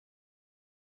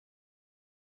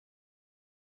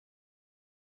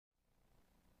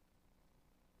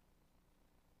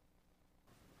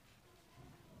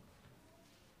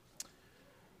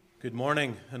Good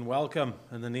morning and welcome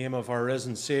in the name of our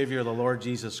risen Savior, the Lord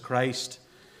Jesus Christ.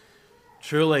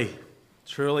 Truly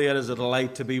it is a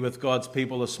delight to be with God's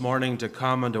people this morning, to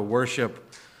come and to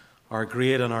worship our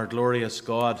great and our glorious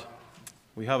God.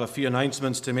 We have a few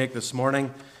announcements to make this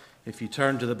morning. If you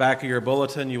turn to the back of your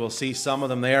bulletin, you will see some of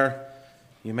them there.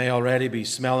 You may already be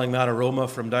smelling that aroma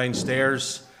from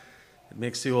downstairs. It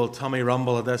makes the old tummy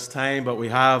rumble at this time, but we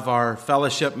have our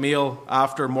fellowship meal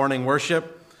after morning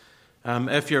worship.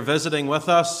 If you're visiting with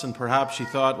us and perhaps you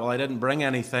thought, well, I didn't bring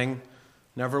anything,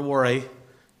 never worry.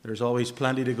 There's always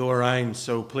plenty to go around.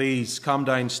 So please come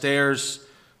downstairs.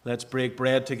 Let's break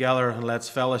bread together and let's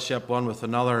fellowship one with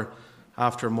another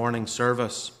after morning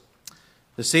service.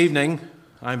 This evening,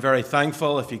 I'm very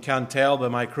thankful, if you can't tell by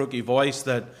my croaky voice,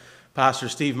 that Pastor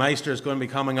Steve Meister is going to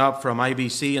be coming up from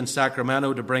IBC in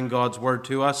Sacramento to bring God's Word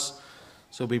to us.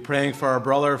 So be praying for our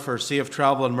brother for safe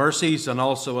travel and mercies, and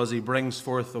also as he brings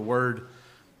forth the Word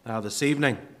this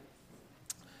evening.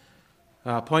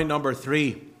 Point number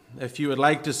 3. If you would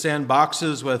like to send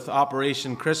boxes with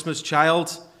Operation Christmas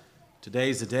Child,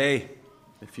 today's the day.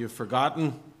 If you've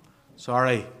forgotten,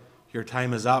 sorry, your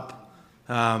time is up.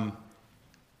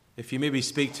 If you maybe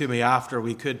speak to me after,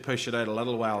 we could push it out a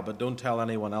little while, but don't tell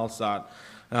anyone else that.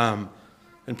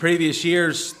 In previous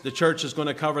years, the church is going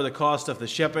to cover the cost of the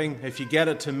shipping. If you get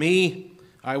it to me,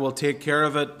 I will take care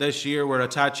of it. This year, we're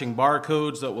attaching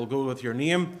barcodes that will go with your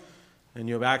name, and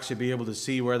you'll actually be able to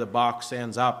see where the box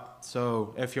ends up.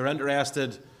 So if you're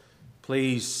interested,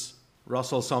 please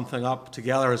rustle something up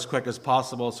together as quick as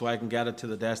possible so I can get it to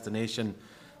the destination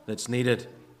that's needed.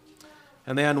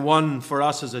 And then one for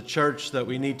us as a church that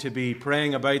we need to be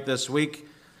praying about this week.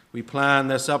 We plan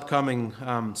this upcoming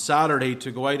Saturday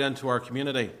to go out into our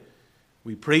community.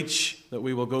 We preach that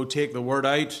we will go take the word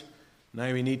out.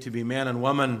 Now we need to be men and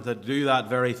women that do that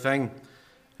very thing.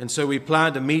 And so we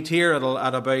plan to meet here at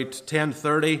about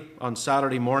 10:30 on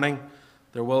Saturday morning.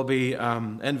 There will be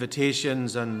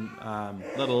invitations and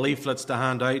little leaflets to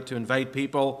hand out to invite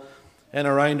people in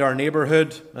around our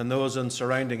neighborhood and those in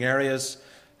surrounding areas.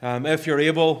 If you're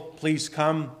able, please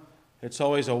come. It's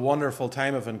always a wonderful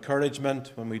time of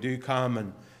encouragement when we do come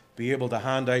and be able to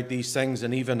hand out these things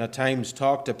and even at times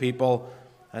talk to people.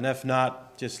 And if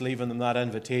not, just leaving them that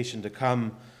invitation to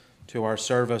come to our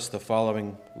service the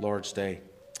following Lord's Day.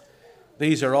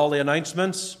 These are all the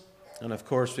announcements, and of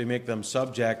course we make them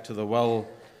subject to the will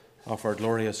of our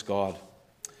glorious God.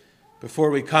 Before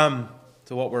we come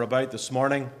to what we're about this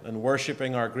morning and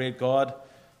worshiping our great God,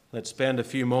 let's spend a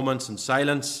few moments in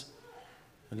silence.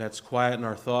 And let's quieten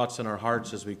our thoughts and our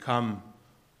hearts as we come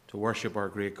to worship our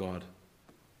great God.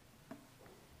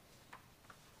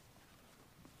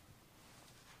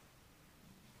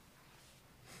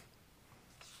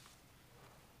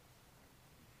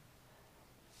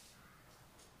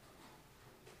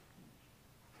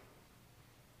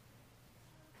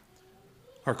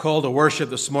 Our call to worship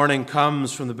this morning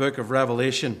comes from the book of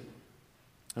Revelation.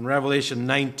 In Revelation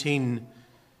 19,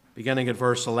 beginning at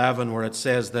verse 11, where it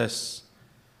says this: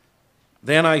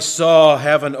 Then I saw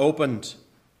heaven opened,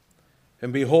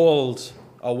 and behold,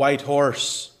 a white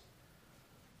horse.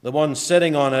 The one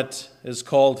sitting on it is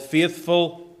called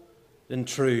Faithful and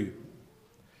True,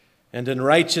 and in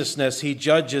righteousness he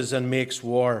judges and makes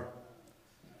war.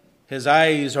 His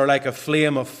eyes are like a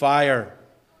flame of fire,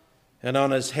 and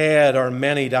on his head are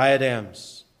many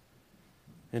diadems.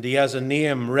 And he has a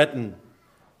name written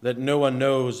that no one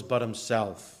knows but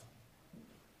himself.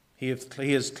 He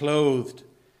is clothed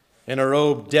in a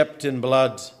robe dipped in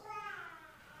blood,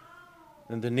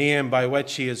 and the name by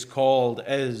which he is called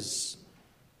is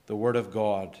the Word of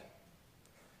God.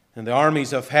 And the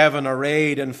armies of heaven,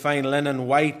 arrayed in fine linen,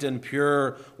 white and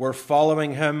pure, were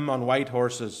following him on white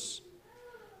horses.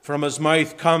 From his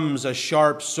mouth comes a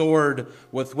sharp sword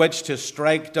with which to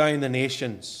strike down the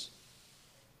nations,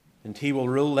 and he will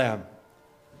rule them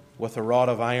with a rod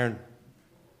of iron.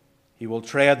 He will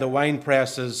tread the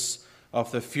winepresses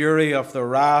of the fury of the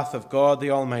wrath of God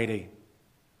the Almighty.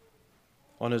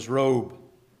 On his robe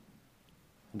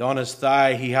and on his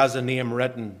thigh he has a name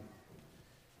written,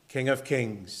 King of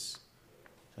Kings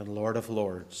and Lord of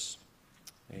Lords.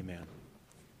 Amen.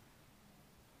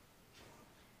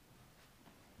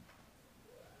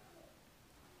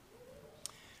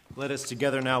 Let us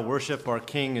together now worship our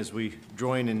King as we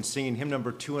join in singing hymn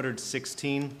number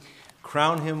 216,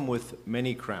 Crown Him with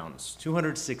Many Crowns.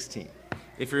 216.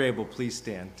 If you're able, please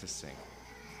stand to sing.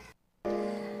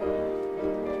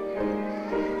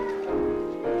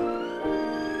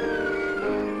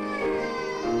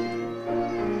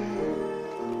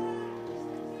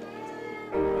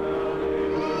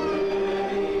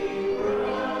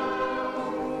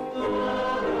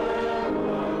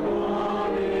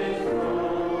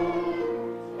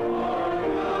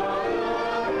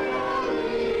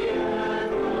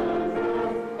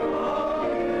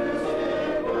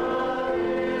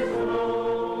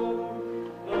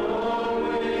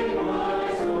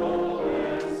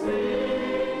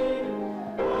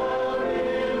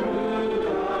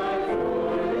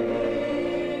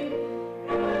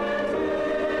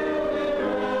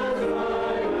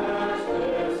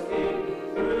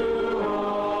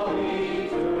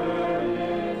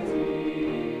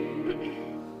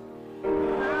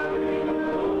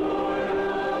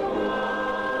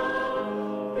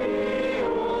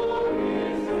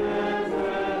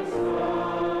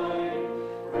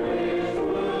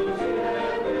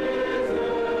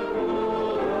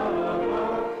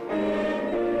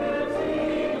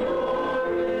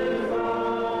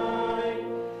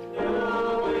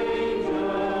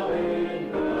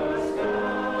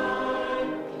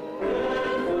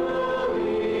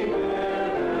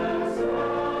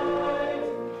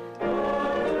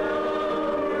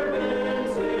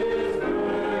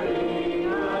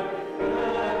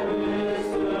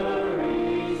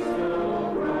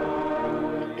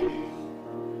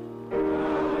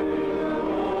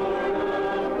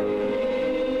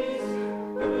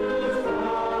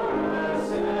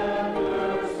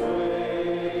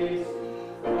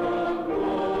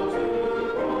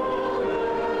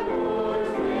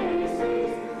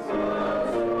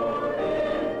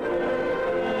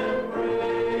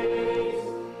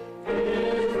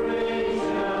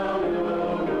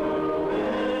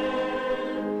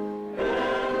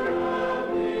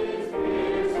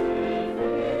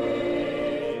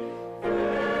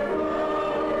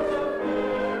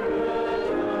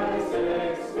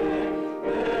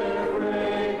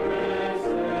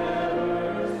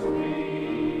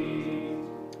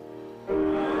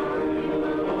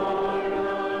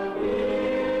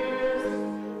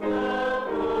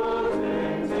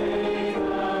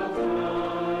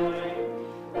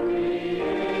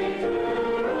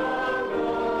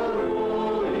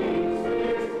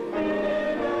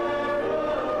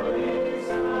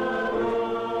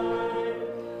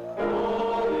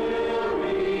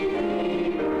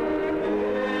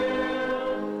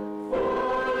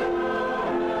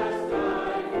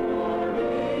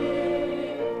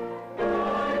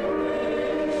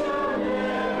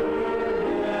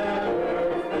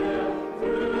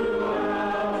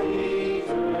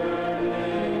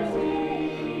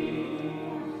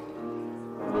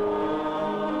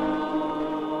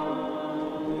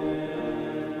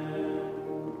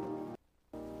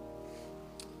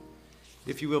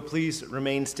 If you will please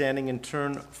remain standing and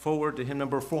turn forward to hymn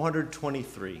number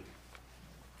 423.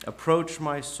 Approach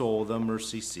my soul, the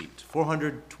mercy seat.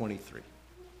 423.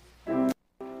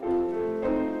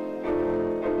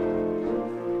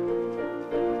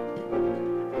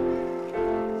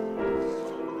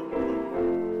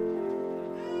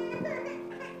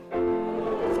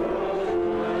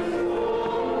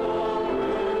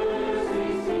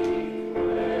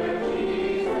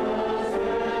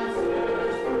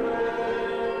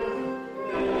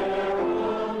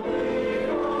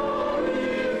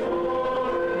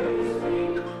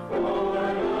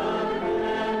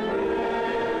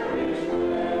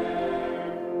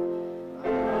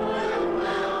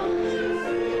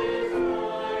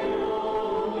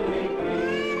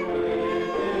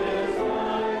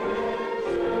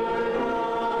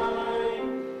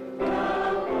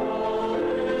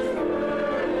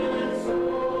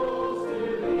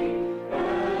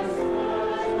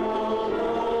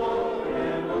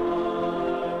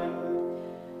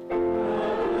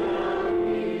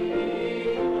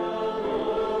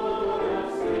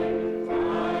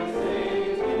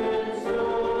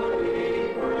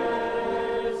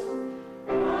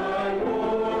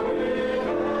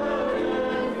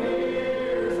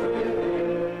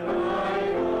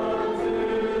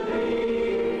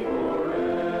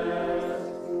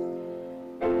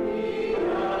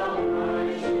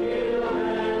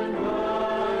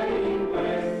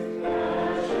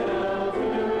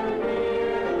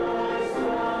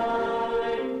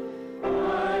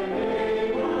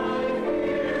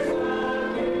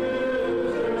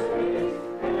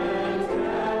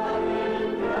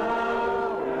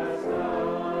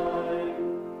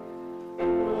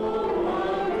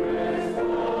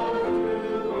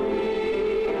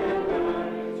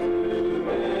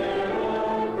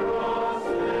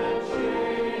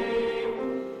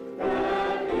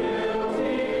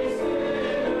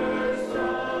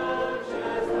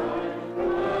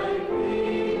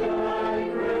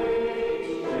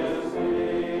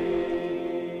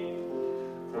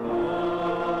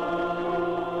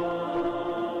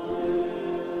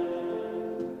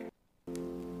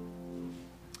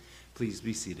 Please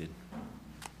be seated.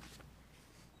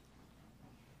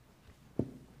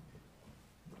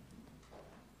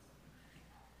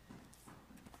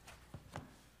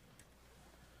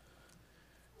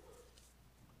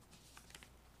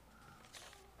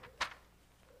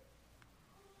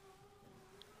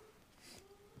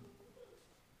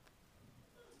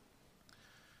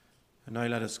 And now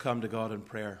let us come to God in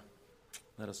prayer.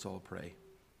 Let us all pray.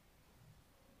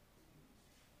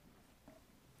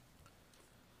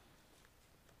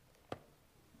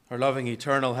 Our loving,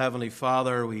 eternal Heavenly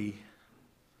Father, we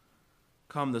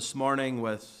come this morning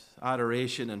with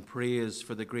adoration and praise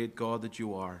for the great God that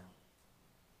you are.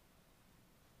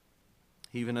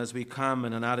 Even as we come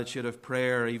in an attitude of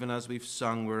prayer, even as we've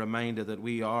sung, we're reminded that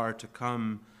we are to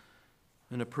come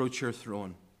and approach your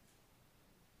throne.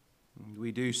 And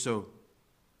we do so,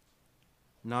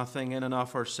 nothing in and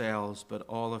of ourselves, but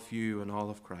all of you and all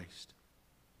of Christ.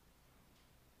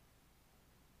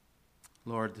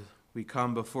 Lord, we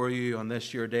come before you on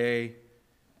this your day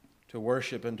to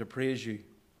worship and to praise you.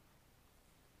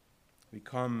 We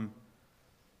come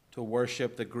to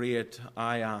worship the great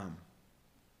I Am,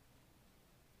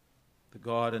 the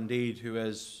God indeed who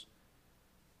is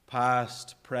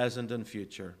past, present, and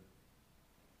future,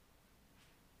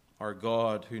 our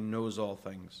God who knows all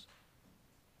things,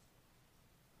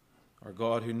 our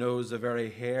God who knows the very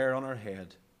hair on our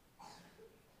head,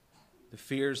 the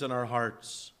fears in our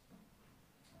hearts,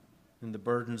 and the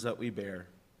burdens that we bear.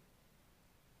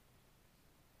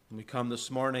 And we come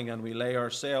this morning and we lay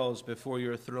ourselves before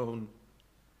your throne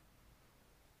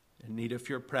in need of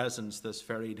your presence this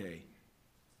very day.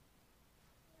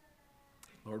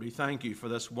 Lord, we thank you for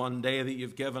this one day that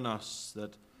you've given us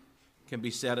that can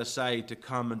be set aside to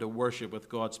come and to worship with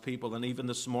God's people. And even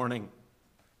this morning,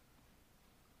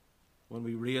 when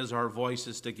we raise our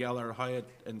voices together, how it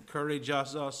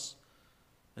encourages us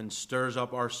and stirs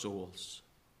up our souls.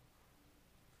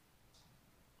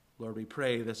 Lord, we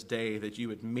pray this day that you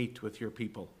would meet with your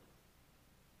people,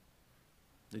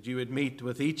 that you would meet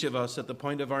with each of us at the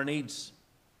point of our needs.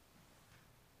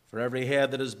 For every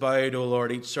head that is bowed, O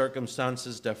Lord, each circumstance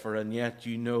is different, and yet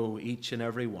you know each and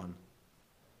every one.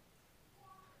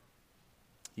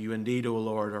 You indeed, O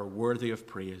Lord, are worthy of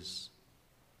praise.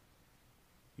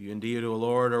 You indeed, O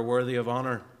Lord, are worthy of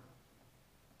honor.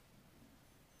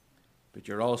 But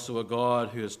you're also a God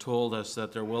who has told us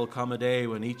that there will come a day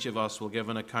when each of us will give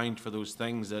an account for those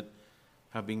things that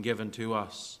have been given to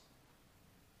us.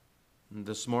 And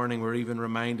this morning we're even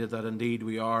reminded that indeed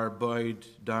we are bowed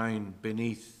down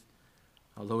beneath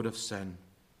a load of sin.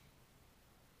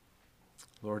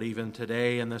 Lord, even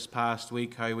today in this past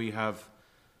week, how we have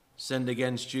sinned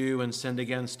against you and sinned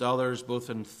against others, both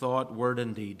in thought, word,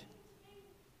 and deed.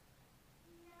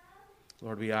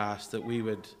 Lord, we ask that we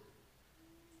would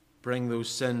bring those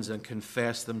sins and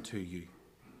confess them to you.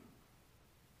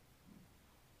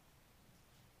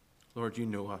 Lord, you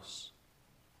know us.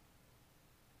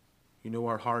 You know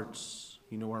our hearts.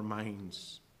 You know our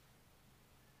minds.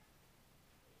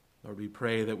 Lord, we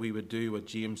pray that we would do what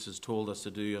James has told us to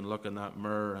do and look in that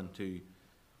mirror and to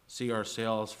see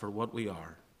ourselves for what we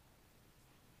are.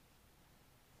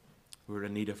 We're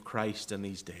in need of Christ in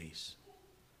these days.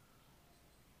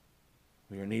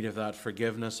 We are in need of that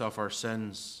forgiveness of our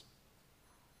sins.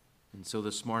 And so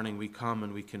this morning we come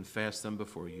and we confess them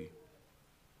before you.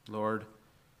 Lord,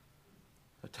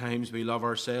 at times we love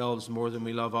ourselves more than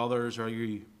we love others or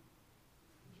you.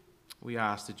 We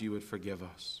ask that you would forgive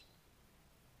us.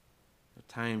 At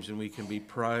times when we can be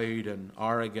proud and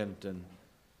arrogant and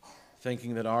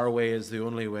thinking that our way is the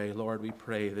only way, Lord, we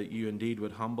pray that you indeed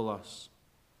would humble us.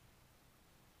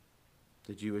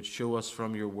 That you would show us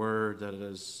from your word that it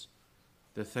is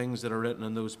the things that are written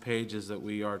in those pages that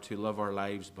we are to live our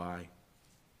lives by.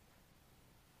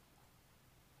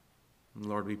 And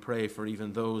Lord, we pray for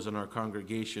even those in our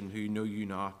congregation who know you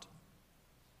not.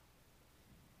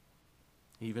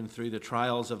 Even through the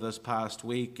trials of this past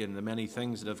week and the many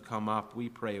things that have come up, we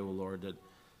pray, O Lord, that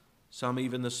some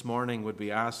even this morning would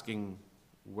be asking,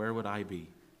 where would I be?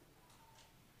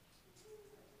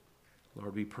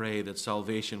 Lord, we pray that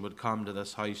salvation would come to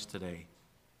this house today.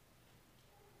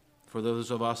 For those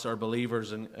of us who are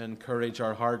believers, and encourage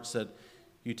our hearts that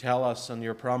you tell us and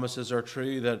your promises are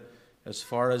true, that as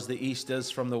far as the east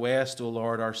is from the west, O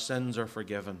Lord, our sins are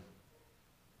forgiven.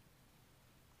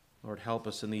 Lord, help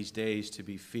us in these days to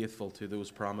be faithful to those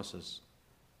promises,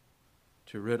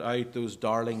 to root out those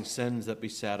darling sins that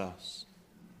beset us,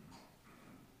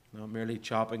 not merely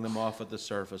chopping them off at the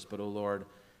surface, but, O Lord,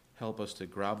 help us to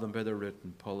grab them by the root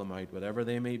and pull them out, whatever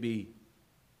they may be.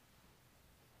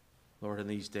 Lord, in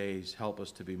these days, help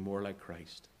us to be more like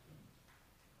Christ.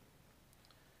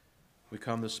 We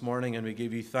come this morning and we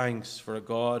give you thanks for a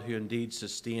God who indeed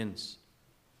sustains.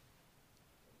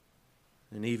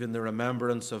 And even the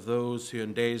remembrance of those who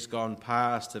in days gone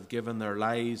past have given their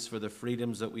lives for the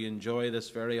freedoms that we enjoy this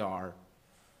very hour.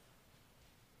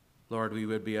 Lord, we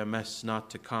would be amiss not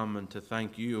to come and to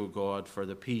thank you, O God, for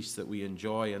the peace that we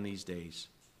enjoy in these days.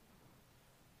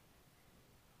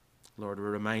 Lord,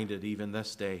 we're reminded even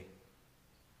this day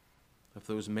of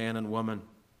those men and women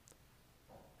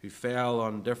who fell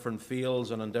on different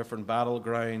fields and on different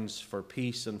battlegrounds for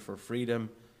peace and for freedom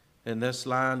in this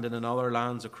land and in other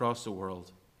lands across the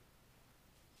world.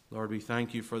 Lord, we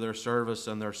thank you for their service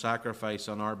and their sacrifice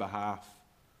on our behalf.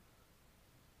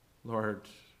 Lord,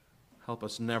 help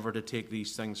us never to take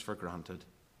these things for granted.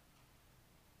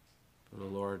 But, oh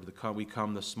Lord, we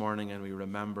come this morning and we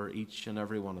remember each and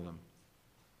every one of them.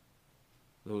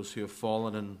 Those who have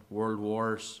fallen in world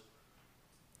wars,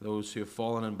 those who have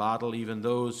fallen in battle, even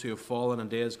those who have fallen in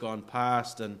days gone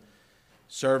past and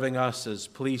serving us as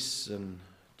police and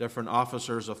different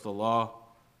officers of the law.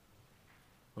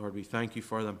 Lord, we thank you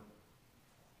for them.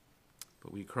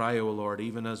 But we cry, O Lord,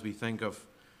 even as we think of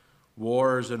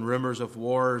wars and rumors of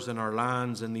wars in our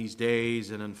lands in these days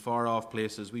and in far-off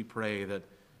places, we pray that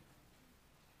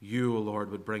you, O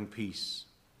Lord, would bring peace.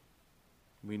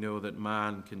 We know that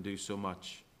man can do so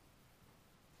much.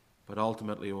 But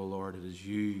ultimately, O Lord, it is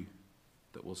you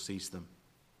that will cease them.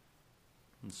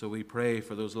 And so we pray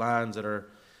for those lands that are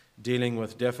dealing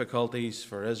with difficulties,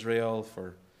 for Israel,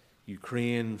 for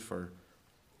Ukraine, for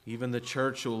even the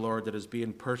church, O Lord, that is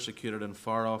being persecuted in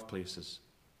far-off places.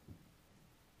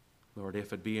 Lord,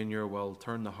 if it be in your will,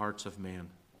 turn the hearts of men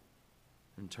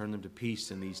and turn them to peace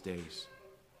in these days.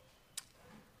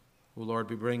 O Lord,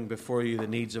 we bring before you the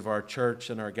needs of our church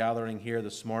and our gathering here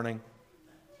this morning.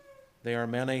 They are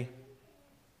many,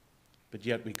 but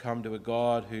yet we come to a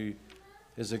God who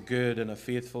is a good and a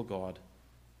faithful God.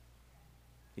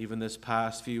 Even this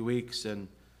past few weeks and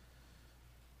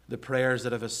the prayers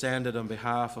that have ascended on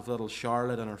behalf of little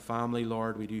Charlotte and her family,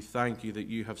 Lord, we do thank you that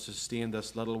you have sustained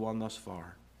this little one thus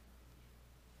far.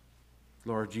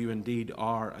 Lord, you indeed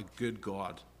are a good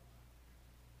God.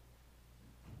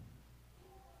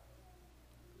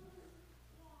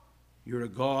 You're a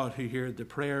God who heard the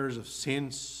prayers of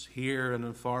saints here and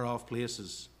in far-off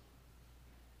places,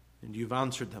 and you've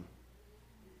answered them.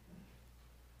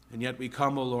 And yet we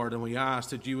come, O Lord, and we ask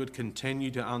that you would continue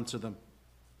to answer them.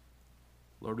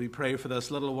 Lord, we pray for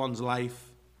this little one's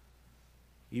life.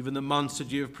 Even the months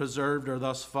that you have preserved her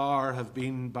thus far have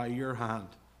been by your hand.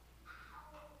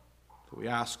 We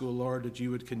ask, O Lord, that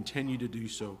you would continue to do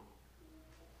so,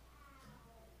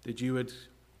 that you would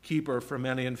keep her from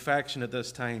any infection at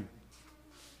this time,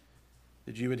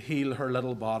 that you would heal her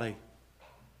little body,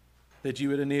 that you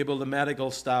would enable the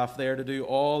medical staff there to do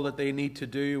all that they need to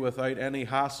do without any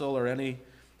hassle or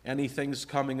any things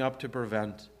coming up to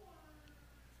prevent.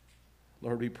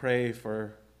 Lord, we pray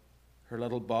for her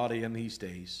little body in these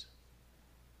days.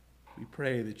 We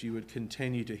pray that you would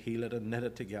continue to heal it and knit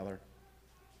it together.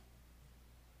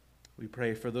 We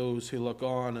pray for those who look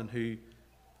on and who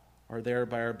are there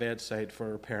by our bedside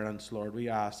for our parents, Lord. We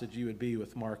ask that you would be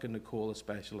with Mark and Nicole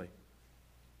especially.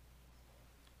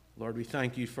 Lord, we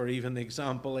thank you for even the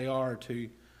example they are to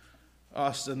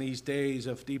us in these days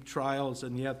of deep trials,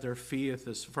 and yet their faith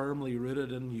is firmly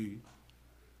rooted in you.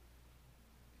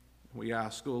 We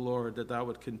ask, O Lord, that that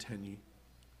would continue,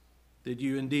 that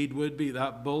you indeed would be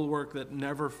that bulwark that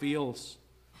never fails,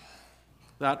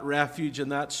 that refuge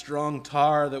and that strong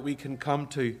tower that we can come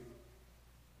to.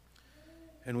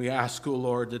 And we ask, O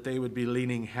Lord, that they would be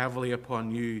leaning heavily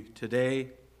upon you today,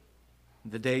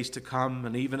 the days to come,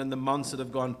 and even in the months that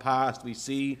have gone past. We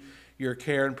see your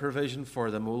care and provision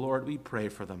for them. O Lord, we pray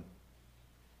for them.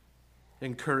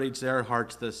 Encourage their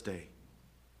hearts this day.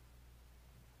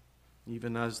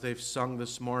 Even as they've sung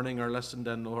this morning or listened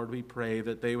in, Lord, we pray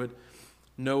that they would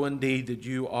know indeed that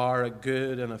you are a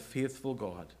good and a faithful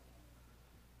God.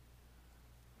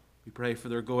 We pray for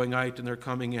their going out and their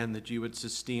coming in, that you would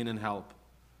sustain and help.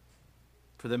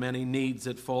 For the many needs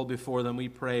that fall before them, we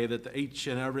pray that each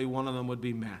and every one of them would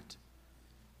be met.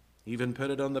 Even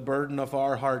put it on the burden of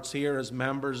our hearts here as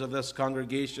members of this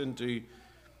congregation to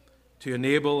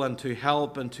enable and to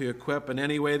help and to equip in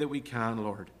any way that we can,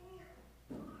 Lord.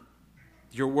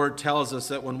 Your word tells us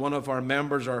that when one of our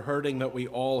members are hurting, that we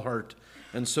all hurt.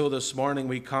 And so this morning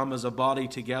we come as a body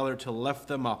together to lift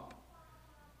them up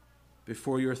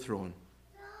before your throne.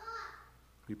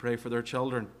 We pray for their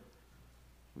children.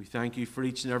 We thank you for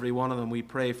each and every one of them. We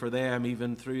pray for them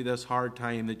even through this hard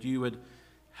time, that you would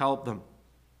help them,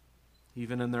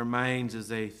 even in their minds as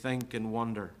they think and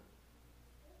wonder.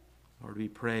 Lord, we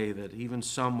pray that even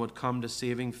some would come to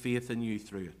saving faith in you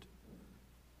through it.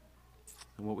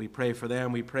 And what we pray for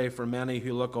them, we pray for many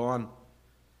who look on,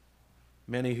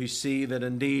 many who see that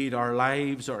indeed our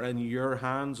lives are in your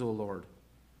hands, O Lord.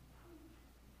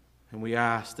 And we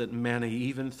ask that many,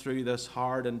 even through this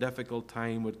hard and difficult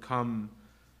time, would come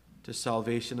to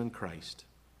salvation in Christ.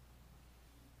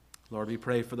 Lord, we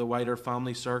pray for the wider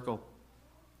family circle.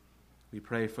 We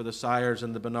pray for the Sires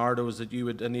and the Bernardos, that you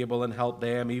would enable and help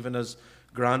them, even as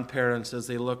grandparents, as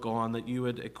they look on, that you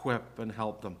would equip and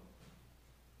help them.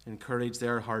 Encourage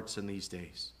their hearts in these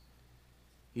days.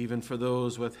 Even for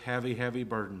those with heavy, heavy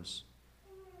burdens,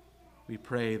 we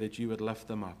pray that you would lift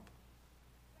them up.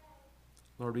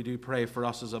 Lord, we do pray for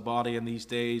us as a body in these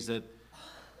days, that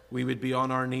we would be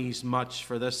on our knees much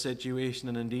for this situation,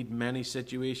 and indeed many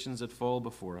situations that fall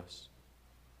before us.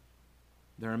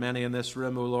 There are many in this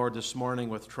room, O Lord, this morning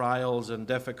with trials and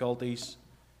difficulties.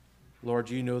 Lord,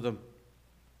 you know them.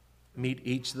 Meet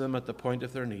each of them at the point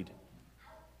of their need.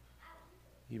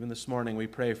 Even this morning we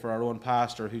pray for our own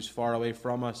pastor who's far away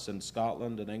from us in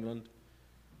Scotland and England.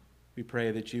 We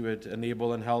pray that you would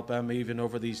enable and help him even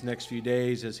over these next few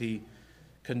days as he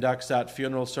conducts that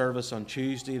funeral service on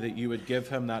Tuesday, that you would give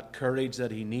him that courage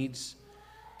that he needs,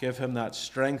 give him that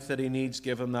strength that he needs,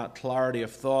 give him that clarity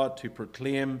of thought to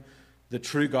proclaim the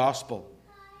true gospel.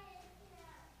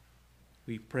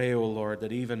 We pray, O Lord,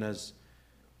 that even as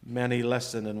many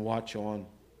listen and watch on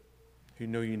who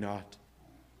know you not,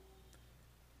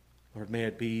 Lord, may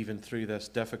it be even through this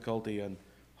difficulty and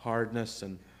hardness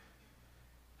and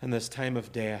this time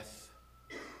of death,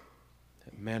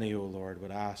 that many, O Lord,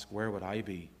 would ask, where would I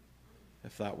be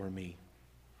if that were me?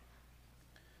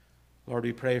 Lord,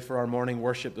 we pray for our morning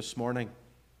worship this morning.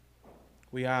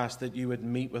 We ask that you would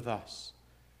meet with us,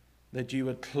 that you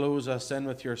would close us in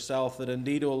with yourself, that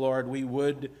indeed, O Lord, we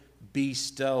would be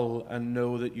still and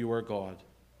know that you are God.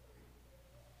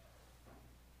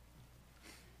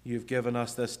 You've given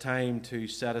us this time to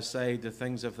set aside the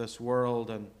things of this world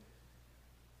and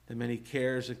the many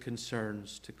cares and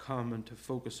concerns, to come and to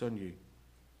focus on you.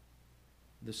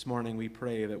 This morning we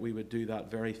pray that we would do that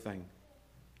very thing.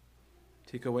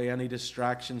 Take away any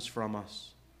distractions from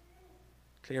us.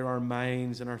 Clear our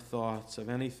minds and our thoughts of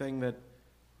anything that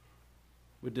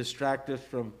would distract us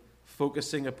from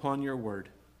focusing upon your word.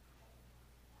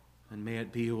 And may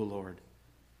it be, O Lord,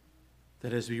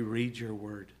 that as we read your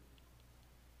word,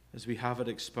 as we have it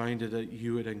expounded, that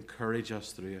you would encourage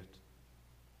us through it.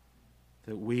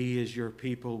 That we as your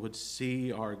people would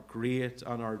see our great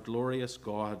and our glorious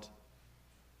God,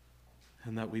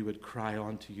 and that we would cry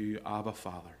unto you, Abba,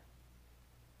 Father.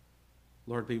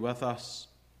 Lord, be with us.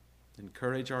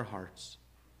 Encourage our hearts,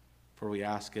 for we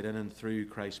ask it in and through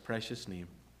Christ's precious name.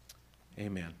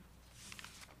 Amen.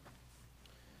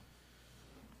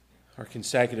 Our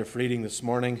consecutive reading this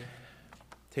morning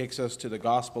takes us to the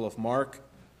Gospel of Mark.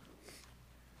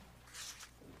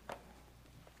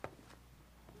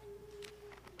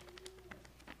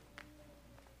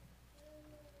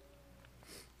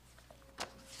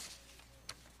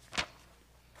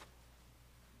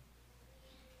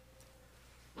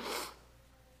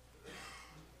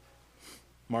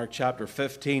 Mark chapter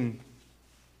 15.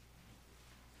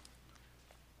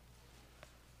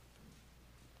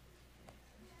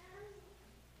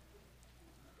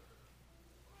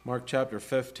 Mark chapter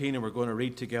 15, and we're going to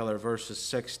read together verses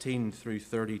 16 through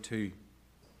 32.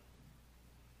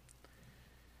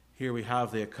 Here we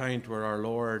have the account where our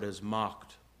Lord is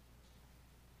mocked,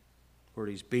 where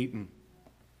he's beaten,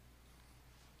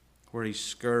 where he's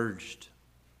scourged,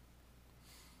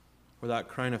 where that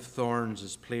crown of thorns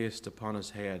is placed upon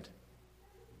his head.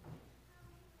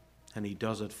 And he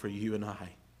does it for you and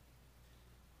I.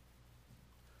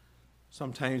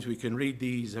 Sometimes we can read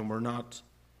these and we're not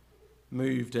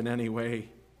moved in any way.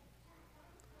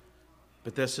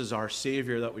 But this is our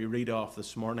Savior that we read of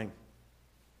this morning.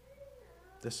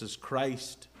 This is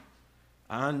Christ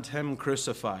and him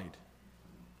crucified.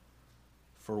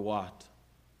 For what?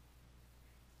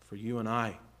 For you and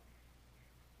I.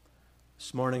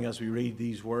 This morning, as we read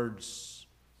these words,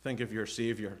 think of your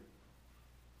Savior.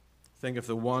 Think of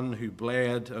the one who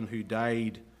bled and who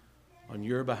died on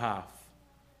your behalf.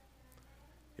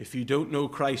 If you don't know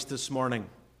Christ this morning,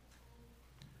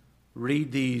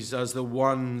 read these as the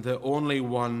one, the only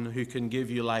one who can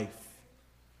give you life,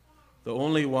 the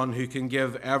only one who can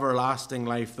give everlasting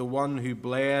life, the one who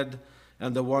bled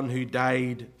and the one who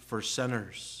died for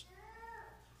sinners.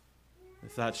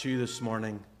 If that's you this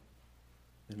morning,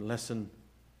 then listen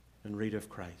and read of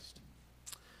Christ.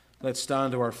 Let's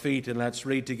stand to our feet and let's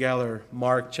read together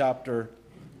Mark chapter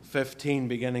 15,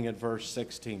 beginning at verse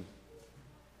 16.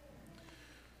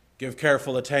 Give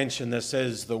careful attention, this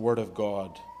is the word of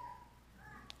God.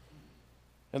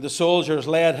 And the soldiers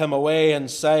led him away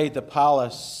inside the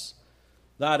palace,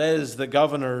 that is the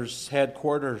governor's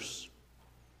headquarters.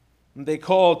 And they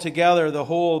called together the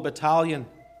whole battalion,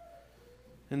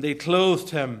 and they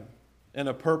clothed him in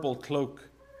a purple cloak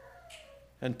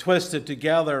and twisted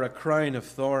together a crown of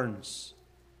thorns.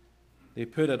 They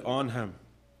put it on him,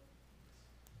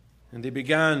 and they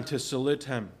began to salute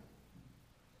him.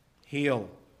 Hail,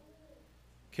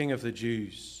 King of the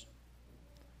Jews.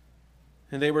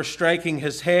 And they were striking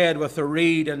his head with a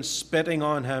reed and spitting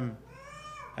on him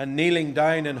and kneeling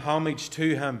down in homage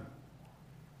to him.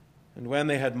 And when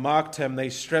they had mocked him, they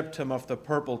stripped him of the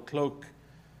purple cloak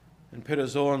and put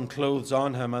his own clothes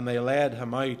on him, and they led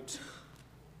him out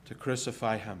to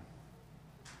crucify him.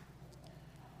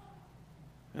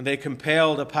 And they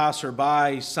compelled a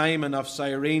passerby, Simon of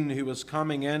Cyrene, who was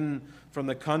coming in from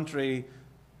the country,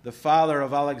 the father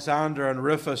of Alexander and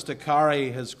Rufus, to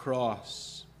carry his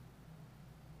cross.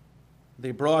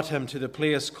 They brought him to the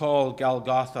place called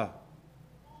Golgotha,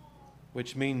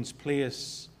 which means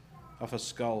place of a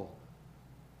skull.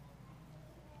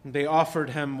 And they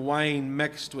offered him wine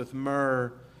mixed with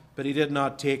myrrh, but he did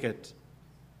not take it.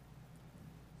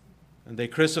 And they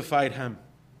crucified him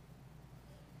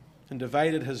and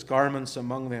divided his garments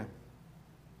among them,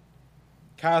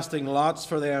 casting lots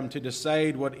for them to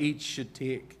decide what each should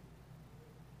take.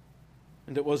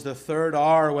 And it was the third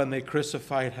hour when they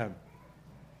crucified him.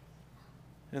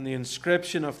 And the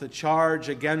inscription of the charge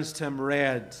against him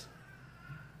read,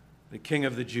 "The King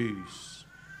of the Jews."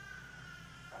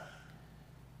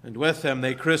 And with him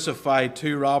they crucified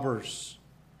two robbers,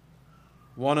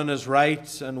 one on his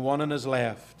right and one on his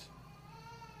left.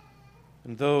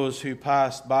 And those who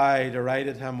passed by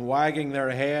derided him, wagging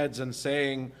their heads and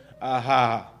saying,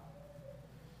 "Aha!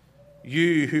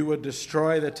 You who would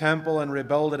destroy the temple and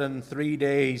rebuild it in 3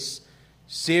 days,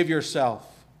 save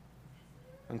yourself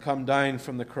and come down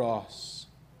from the cross."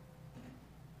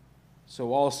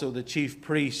 So also the chief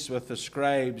priests with the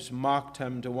scribes mocked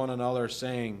him to one another,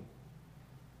 saying,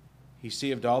 "He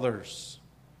saved others.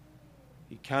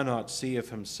 He cannot save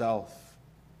himself.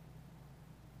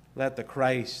 Let the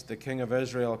Christ, the King of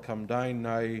Israel, come down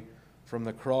now from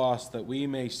the cross, that we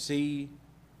may see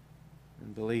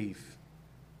and believe."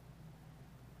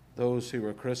 Those who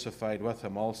were crucified with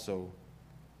him also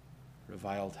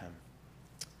reviled him.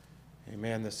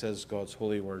 Amen. This is God's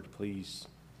holy word. Please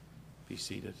be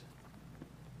seated.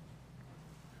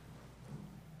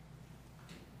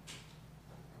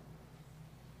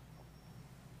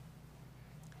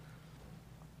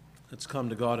 Let's come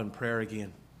to God in prayer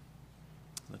again.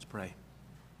 Let's pray.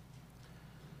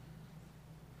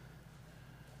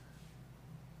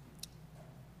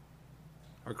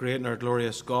 Our great and our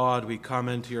glorious God, we come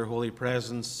into your holy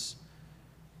presence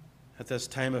at this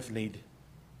time of need.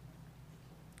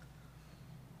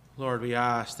 Lord, we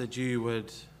ask that you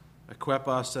would equip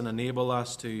us and enable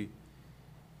us to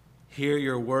hear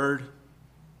your word.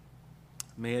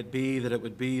 May it be that it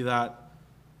would be that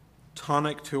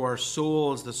tonic to our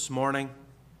souls this morning.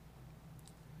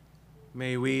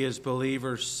 May we as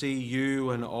believers see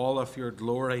you in all of your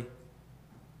glory.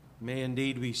 May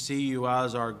indeed we see you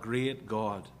as our great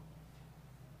God.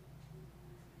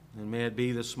 And may it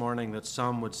be this morning that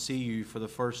some would see you for the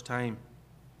first time.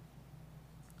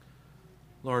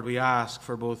 Lord, we ask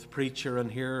for both preacher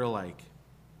and hearer alike.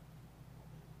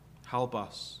 Help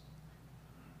us.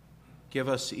 Give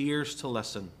us ears to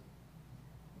listen.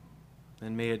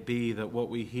 And may it be that what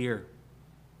we hear,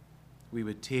 we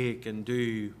would take and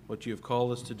do what you have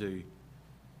called us to do.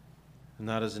 And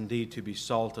that is indeed to be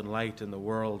salt and light in the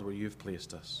world where you've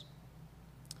placed us.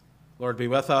 Lord, be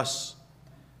with us.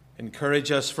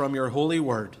 Encourage us from your holy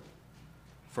word.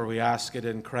 For we ask it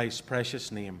in Christ's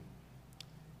precious name.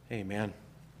 Amen.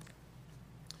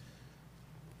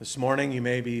 This morning you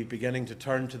may be beginning to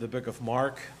turn to the book of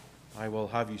Mark. I will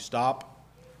have you stop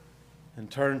and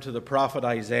turn to the prophet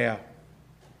Isaiah.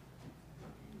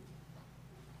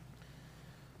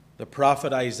 The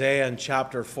prophet Isaiah in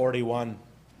chapter 41.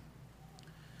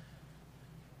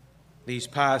 These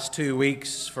past 2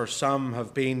 weeks for some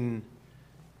have been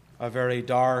a very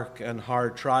dark and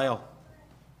hard trial.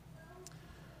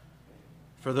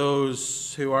 For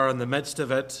those who are in the midst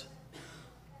of it,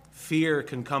 fear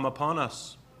can come upon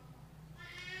us.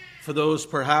 For those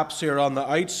perhaps who are on the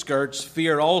outskirts,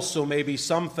 fear also may be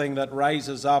something that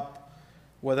rises up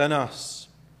within us.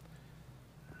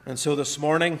 And so this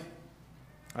morning,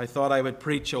 I thought I would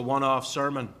preach a one-off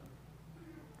sermon.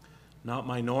 Not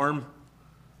my norm,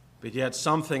 but yet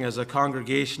something as a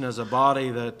congregation, as a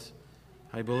body, that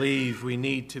I believe we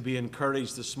need to be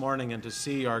encouraged this morning and to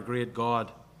see our great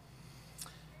God.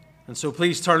 And so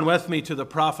please turn with me to the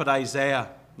prophet Isaiah,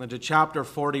 into chapter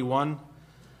 41.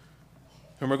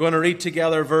 And we're going to read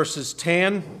together verses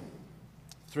 10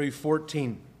 through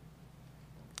 14.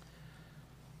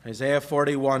 Isaiah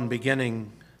 41,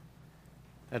 beginning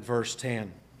at verse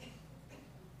 10.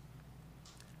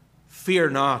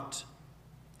 Fear not,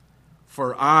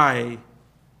 for I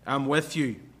am with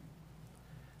you.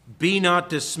 Be not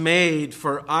dismayed,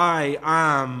 for I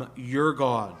am your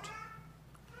God.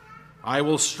 I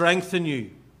will strengthen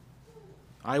you.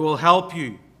 I will help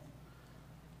you.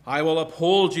 I will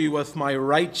uphold you with my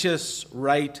righteous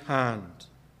right hand.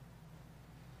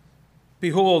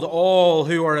 Behold, all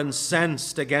who are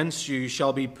incensed against you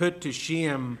shall be put to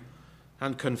shame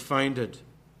and confounded.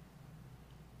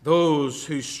 Those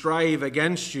who strive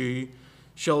against you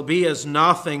shall be as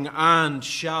nothing and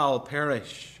shall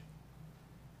perish.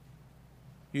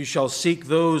 You shall seek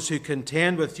those who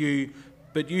contend with you,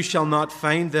 but you shall not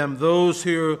find them. Those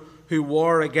who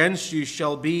war against you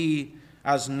shall be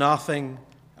as nothing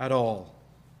at all.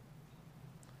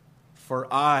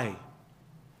 For I,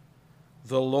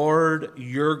 the Lord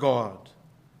your God,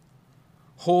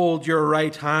 hold your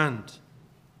right hand.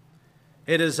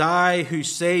 It is I who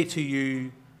say to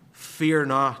you, fear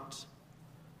not.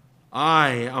 I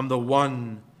am the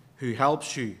one who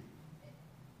helps you.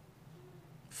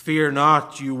 Fear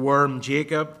not, you worm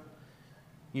Jacob,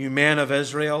 you men of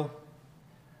Israel.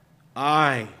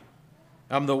 I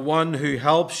am the one who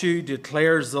helps you,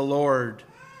 declares the Lord.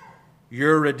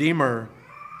 Your Redeemer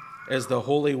is the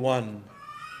Holy One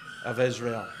of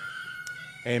Israel.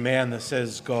 Amen. This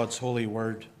is God's holy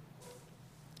word.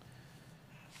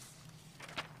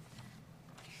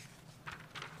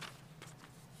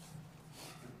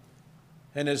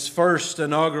 In his first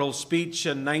inaugural speech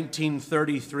in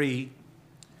 1933,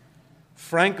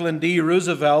 Franklin D.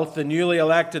 Roosevelt, the newly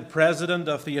elected President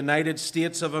of the United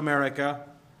States of America,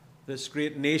 this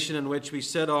great nation in which we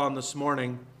sit on this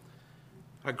morning,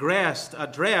 addressed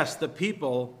the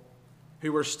people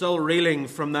who were still reeling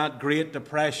from that Great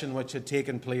Depression which had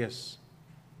taken place.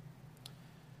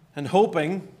 And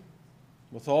hoping,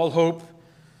 with all hope,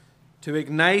 to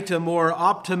ignite a more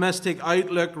optimistic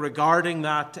outlook regarding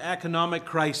that economic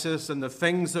crisis and the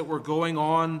things that were going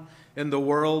on in the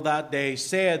world that day,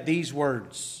 said these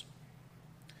words: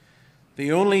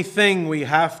 "The only thing we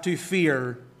have to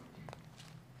fear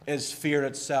is fear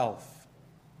itself."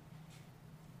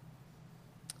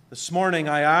 This morning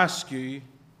I ask you,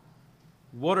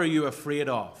 what are you afraid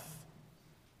of?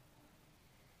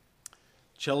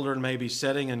 Children may be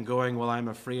sitting and going, well, I'm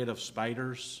afraid of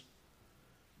spiders.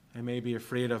 I may be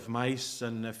afraid of mice,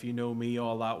 and if you know me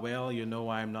all that well, you know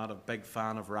I'm not a big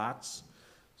fan of rats.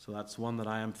 So that's one that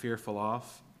I am fearful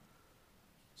of.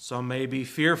 Some may be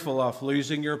fearful of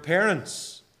losing your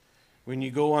parents when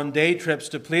you go on day trips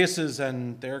to places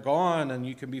and they're gone, and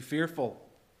you can be fearful.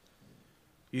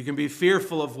 You can be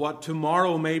fearful of what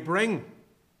tomorrow may bring.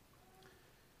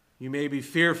 You may be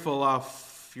fearful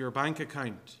of your bank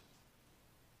account.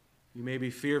 You may be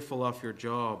fearful of your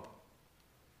job.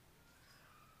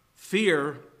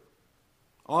 Fear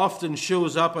often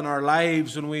shows up in our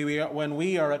lives when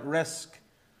we are at risk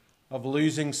of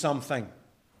losing something.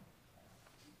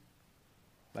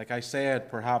 Like I said,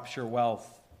 perhaps your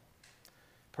wealth.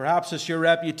 Perhaps it's your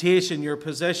reputation, your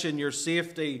position, your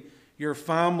safety, your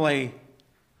family,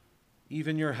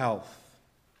 even your health.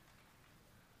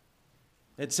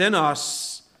 It's in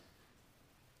us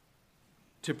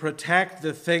to protect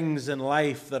the things in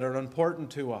life that are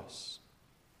important to us.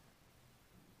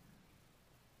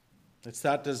 It's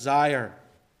that desire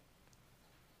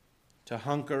to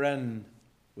hunker in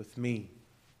with me.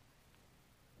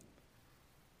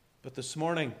 But this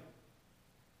morning,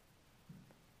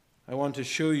 I want to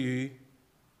show you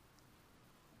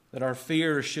that our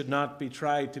fears should not be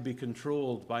tried to be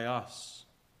controlled by us,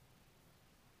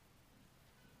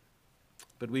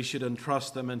 but we should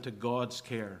entrust them into God's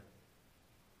care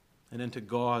and into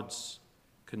God's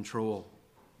control.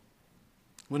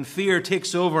 When fear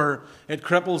takes over, it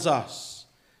cripples us.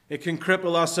 It can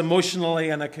cripple us emotionally,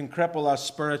 and it can cripple us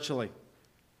spiritually.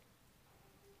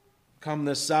 Come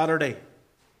this Saturday,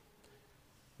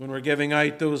 when we're giving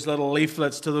out those little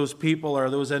leaflets to those people or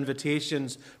those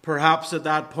invitations, perhaps at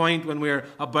that point when we're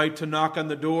about to knock on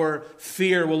the door,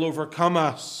 fear will overcome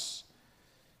us,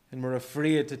 and we're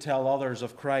afraid to tell others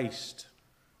of Christ.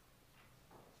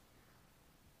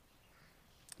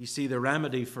 You see, the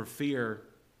remedy for fear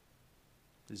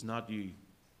is not you.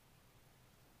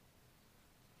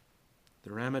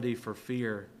 The remedy for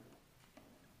fear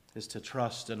is to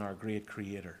trust in our great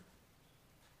Creator,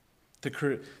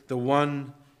 the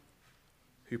one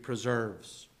who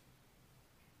preserves,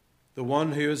 the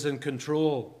one who is in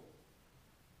control,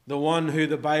 the one who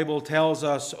the Bible tells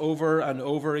us over and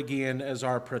over again is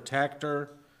our protector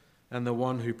and the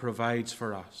one who provides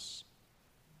for us.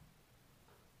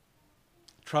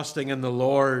 Trusting in the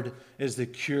Lord is the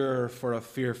cure for a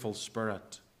fearful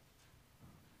spirit.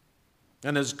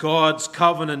 And as God's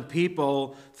covenant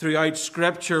people, throughout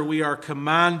Scripture, we are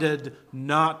commanded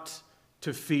not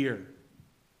to fear.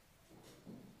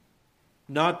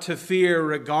 Not to fear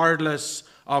regardless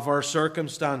of our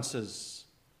circumstances.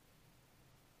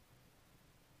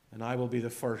 And I will be the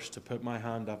first to put my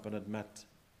hand up and admit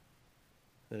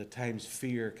that at times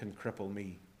fear can cripple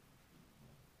me.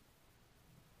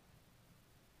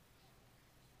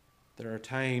 There are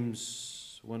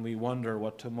times when we wonder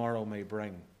what tomorrow may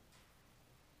bring.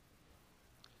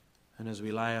 And as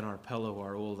we lie on our pillow,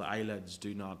 our old eyelids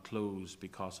do not close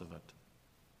because of it.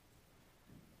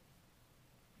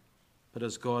 But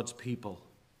as God's people,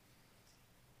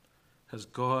 as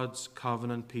God's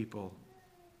covenant people,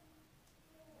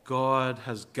 God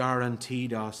has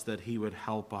guaranteed us that He would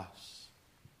help us.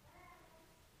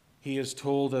 He has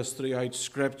told us throughout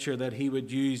Scripture that He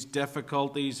would use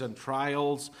difficulties and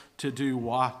trials to do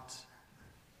what?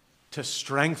 To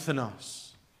strengthen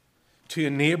us, to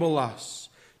enable us,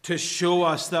 to show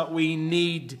us that we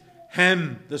need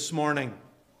Him this morning.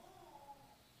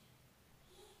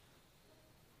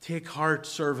 Take heart,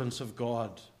 servants of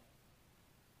God.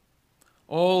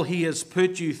 All He has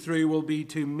put you through will be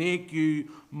to make you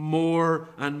more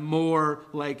and more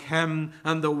like Him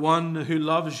and the one who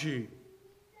loves you.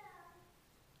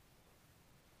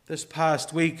 This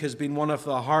past week has been one of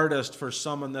the hardest for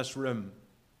some in this room.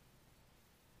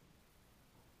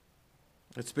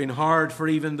 It's been hard for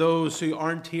even those who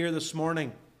aren't here this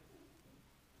morning.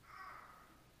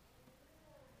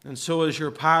 And so as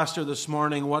your pastor this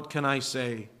morning, what can I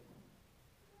say?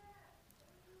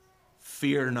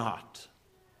 Fear not.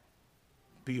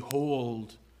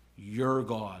 Behold your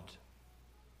God.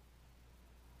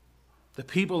 The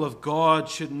people of God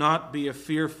should not be a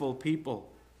fearful people.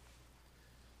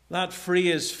 That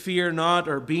phrase, fear not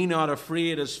or be not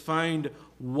afraid, is found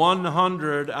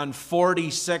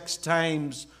 146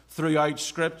 times throughout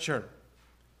Scripture.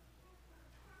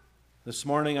 This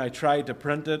morning I tried to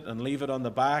print it and leave it on the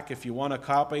back. If you want a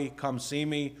copy, come see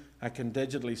me. I can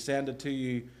digitally send it to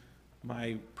you.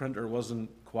 My printer wasn't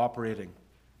cooperating.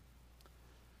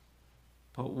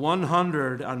 But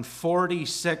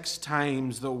 146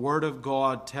 times the Word of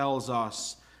God tells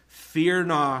us, fear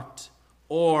not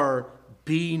or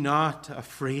be not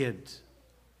afraid.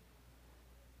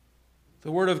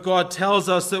 The Word of God tells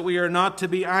us that we are not to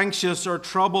be anxious or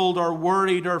troubled or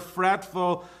worried or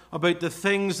fretful about the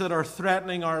things that are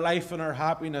threatening our life and our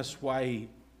happiness. Why?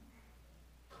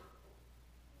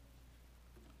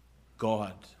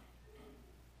 God.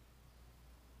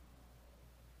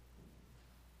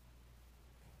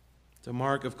 The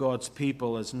mark of God's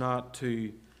people is not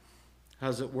to,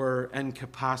 as it were,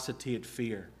 incapacitate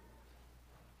fear.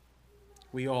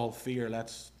 We all fear.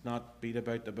 Let's not beat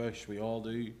about the bush. We all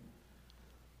do.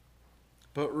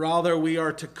 But rather we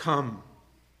are to come,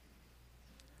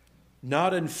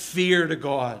 not in fear to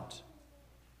God,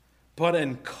 but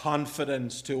in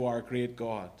confidence to our great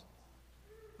God.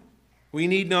 We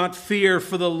need not fear,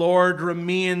 for the Lord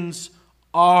remains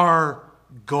our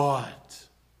God.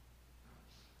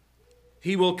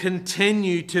 He will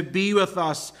continue to be with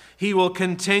us. He will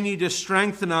continue to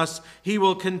strengthen us. He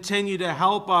will continue to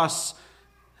help us.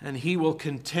 And He will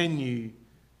continue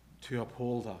to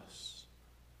uphold us.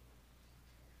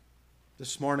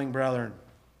 This morning, brethren,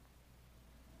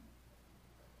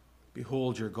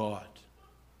 behold your God.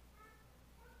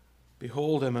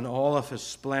 Behold Him in all of His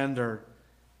splendor,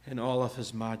 in all of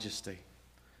His majesty.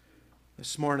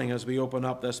 This morning, as we open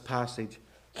up this passage,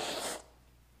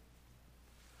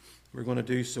 we're going to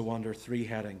do so under three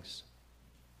headings: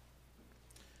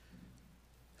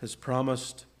 His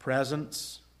promised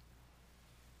presence,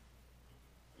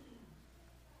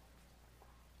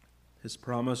 His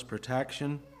promised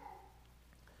protection,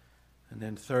 and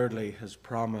then thirdly, His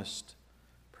promised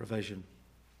provision.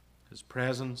 His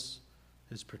presence,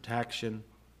 His protection,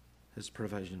 His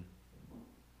provision.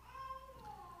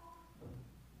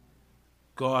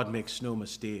 God makes no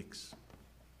mistakes.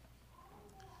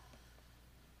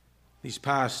 These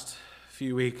past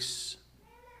few weeks,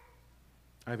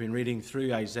 I've been reading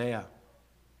through Isaiah.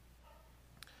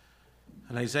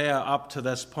 And Isaiah, up to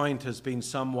this point, has been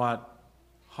somewhat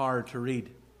hard to read.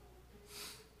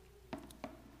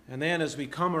 And then as we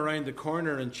come around the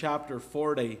corner in chapter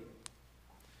 40,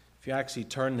 if you actually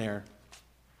turn there,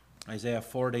 Isaiah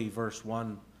 40, verse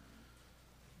 1,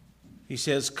 he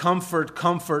says, "Comfort,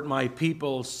 comfort my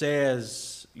people,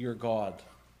 says your God."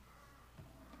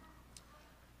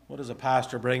 What does a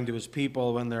pastor bring to his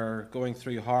people when they're going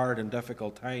through hard and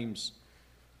difficult times?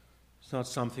 It's not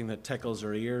something that tickles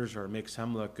their ears or makes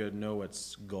him look good. No,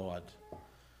 it's God.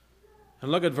 And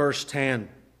look at verse 10.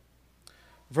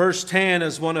 Verse 10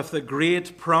 is one of the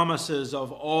great promises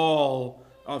of all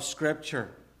of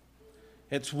Scripture.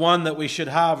 It's one that we should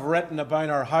have written about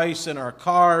our house, in our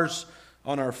cars,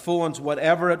 on our phones,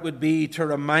 whatever it would be, to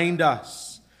remind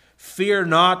us, "Fear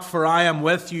not, for I am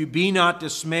with you. Be not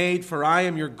dismayed, for I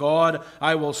am your God.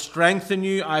 I will strengthen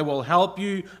you. I will help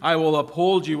you. I will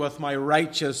uphold you with my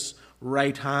righteous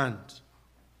right hand."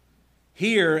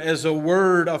 Here is a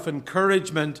word of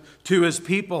encouragement to His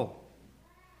people.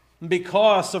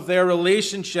 Because of their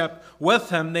relationship with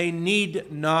Him, they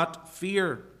need not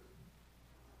fear.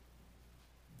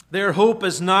 Their hope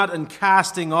is not in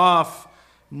casting off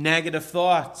negative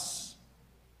thoughts.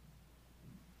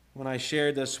 When I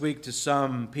shared this week to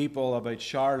some people about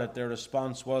Charlotte, their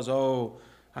response was, "Oh,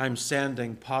 I'm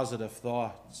sending positive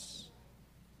thoughts."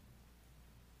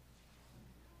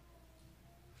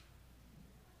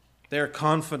 Their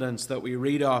confidence that we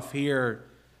read off here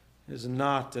is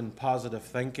not in positive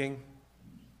thinking.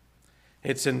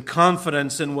 It's in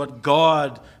confidence in what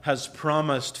God has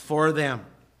promised for them.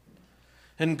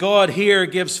 And God here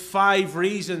gives 5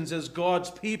 reasons as God's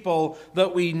people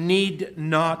that we need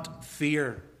not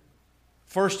fear.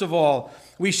 First of all,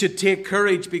 we should take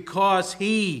courage because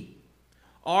He,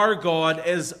 our God,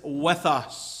 is with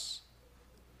us.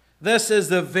 This is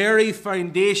the very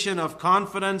foundation of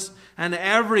confidence and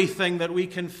everything that we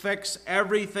can fix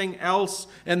everything else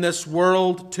in this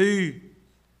world to.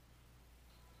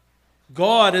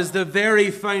 God is the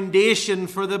very foundation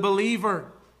for the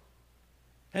believer.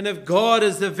 And if God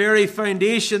is the very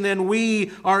foundation, then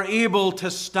we are able to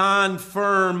stand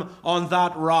firm on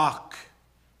that rock.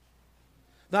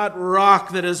 That rock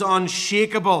that is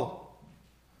unshakable.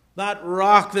 That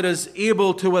rock that is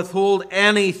able to withhold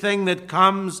anything that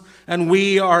comes, and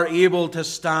we are able to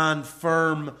stand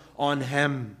firm on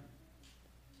Him.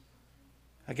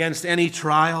 Against any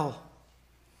trial,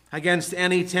 against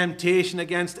any temptation,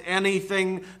 against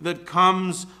anything that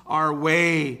comes our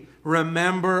way,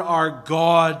 remember our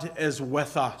God is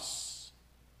with us.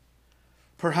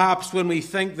 Perhaps when we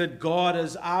think that God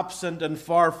is absent and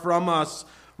far from us,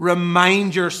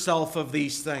 remind yourself of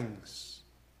these things.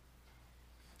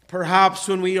 Perhaps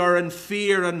when we are in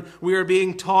fear and we are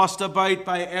being tossed about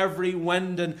by every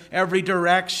wind and every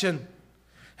direction,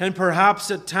 And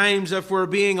perhaps at times, if we're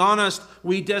being honest,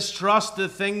 we distrust the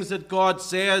things that God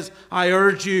says. I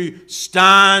urge you,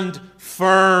 stand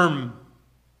firm.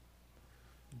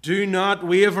 Do not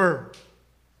waver.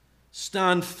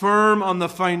 Stand firm on the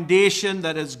foundation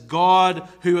that is God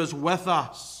who is with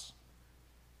us.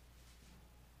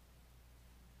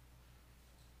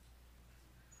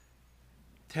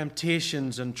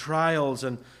 Temptations and trials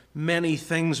and many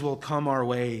things will come our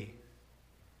way.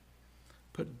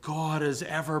 But God is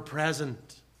ever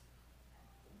present.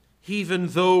 Even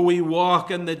though we walk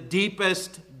in the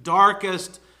deepest,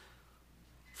 darkest,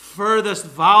 furthest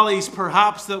valleys,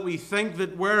 perhaps that we think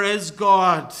that where is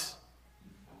God?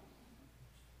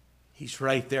 He's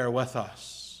right there with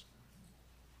us.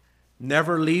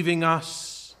 Never leaving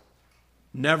us,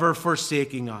 never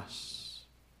forsaking us.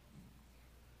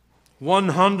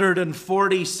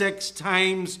 146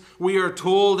 times we are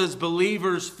told as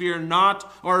believers, fear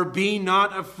not or be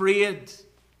not afraid.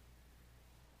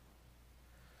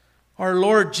 Our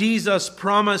Lord Jesus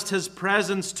promised his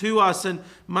presence to us in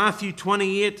Matthew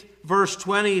 28, verse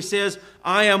 20. He says,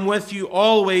 I am with you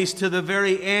always to the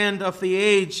very end of the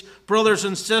age. Brothers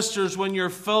and sisters, when you're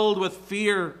filled with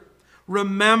fear,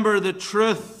 remember the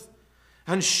truth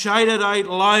and shout it out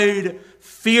loud.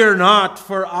 Fear not,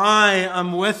 for I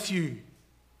am with you.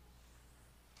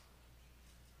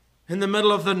 In the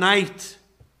middle of the night,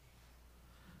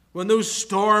 when those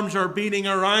storms are beating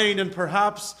around and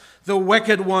perhaps the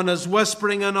wicked one is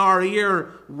whispering in our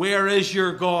ear, where is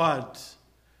your God?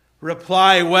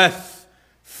 Reply with,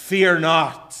 fear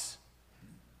not.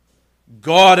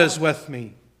 God is with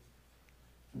me.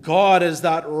 God is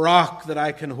that rock that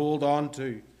I can hold on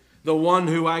to, the one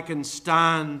who I can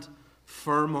stand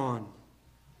firm on.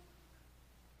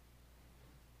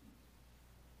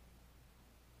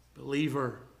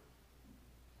 Believer,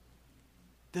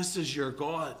 this is your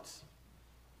God.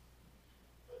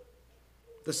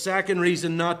 The second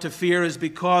reason not to fear is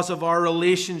because of our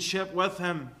relationship with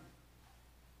him.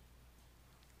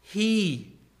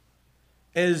 He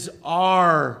is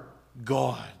our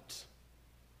God.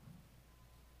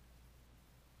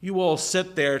 You all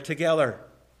sit there together.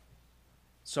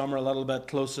 Some are a little bit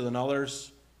closer than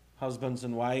others, husbands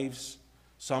and wives.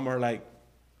 Some are like,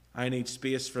 I need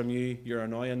space from you, you're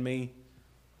annoying me.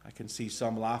 I can see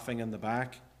some laughing in the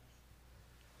back.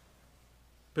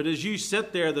 But as you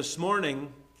sit there this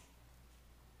morning,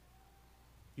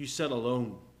 you sit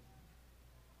alone.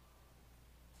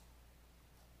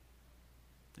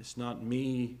 It's not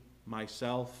me,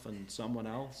 myself, and someone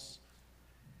else.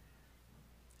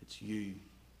 It's you.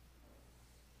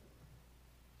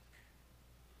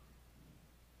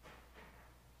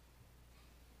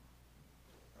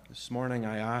 This morning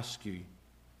I ask you,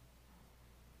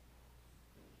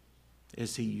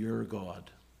 is he your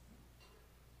God?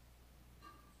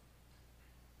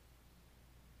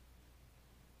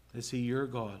 Is he your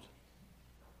God?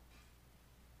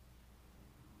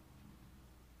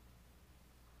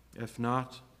 If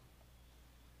not,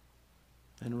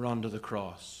 then run to the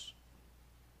cross.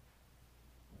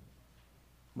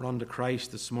 Run to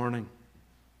Christ this morning.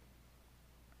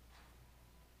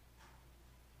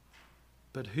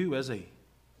 But who is he?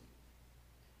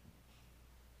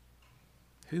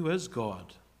 Who is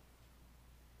God?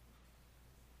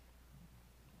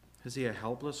 Is he a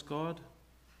helpless God?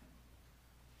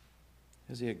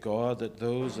 Is he a God that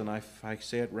those, and I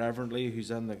say it reverently,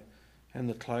 who's in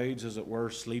the clouds, as it were,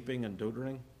 sleeping and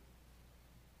doddering?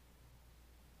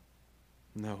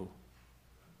 No.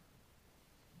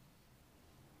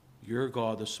 Your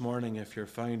God this morning, if you're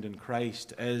found in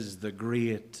Christ, is the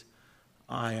great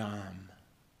I am.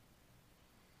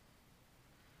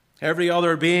 Every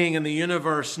other being in the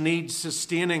universe needs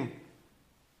sustaining.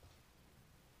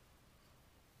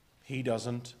 He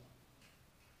doesn't.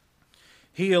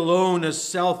 He alone is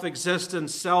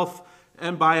self-existent,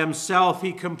 and by himself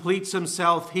he completes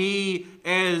himself. He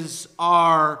is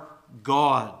our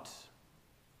God.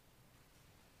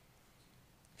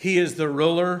 He is the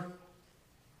ruler,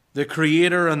 the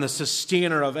creator, and the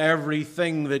sustainer of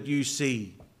everything that you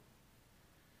see.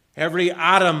 Every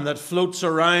atom that floats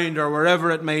around or wherever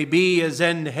it may be is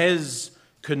in his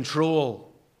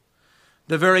control.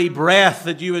 The very breath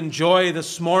that you enjoy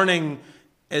this morning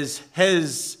is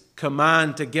his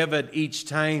command to give it each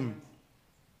time.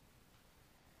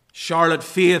 Charlotte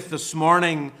Faith this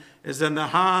morning is in the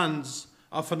hands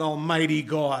of an almighty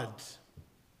God.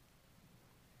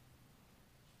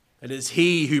 It is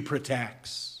he who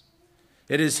protects.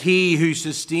 It is he who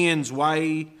sustains.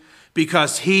 Why?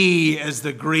 Because he is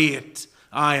the great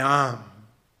I am.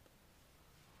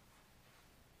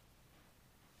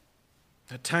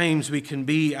 At times we can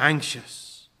be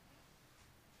anxious.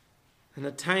 And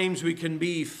at times we can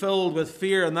be filled with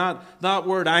fear, and that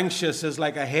word anxious is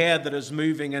like a head that is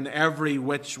moving in every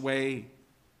which way.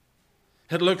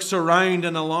 It looks around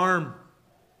in alarm.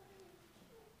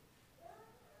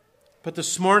 But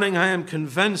this morning I am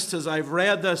convinced, as I've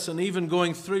read this and even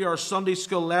going through our Sunday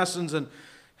school lessons and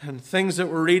things that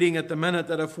we're reading at the minute,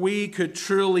 that if we could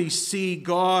truly see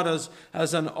God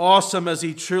as an awesome as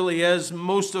He truly is,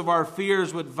 most of our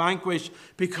fears would vanquish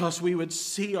because we would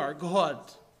see our God.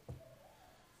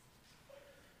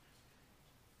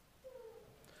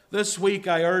 This week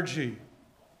I urge you,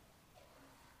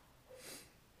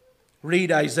 read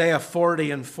Isaiah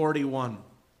 40 and 41.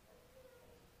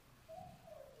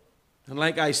 And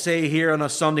like I say here on a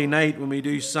Sunday night when we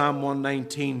do Psalm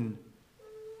 119,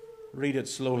 read it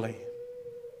slowly.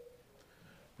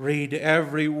 Read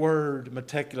every word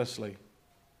meticulously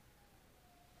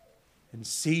and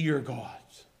see your God.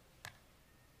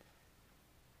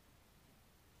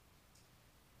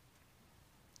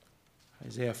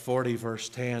 Isaiah 40 verse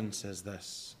 10 says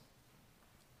this: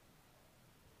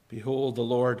 Behold, the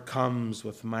Lord comes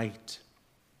with might,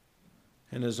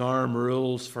 and His arm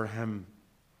rules for Him.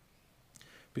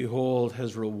 Behold,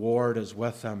 His reward is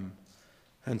with Him,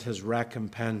 and His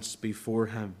recompense before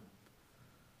Him.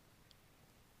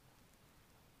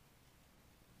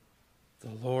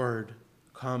 The Lord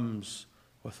comes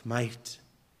with might.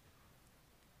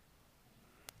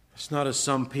 It's not, as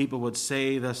some people would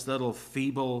say, this little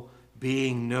feeble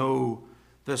being. No,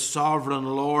 the sovereign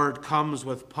Lord comes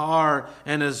with power,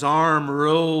 and His arm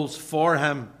rules for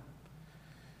Him.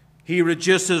 He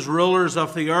reduces rulers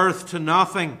of the earth to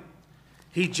nothing.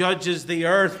 He judges the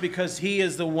earth because He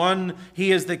is the one,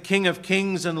 He is the King of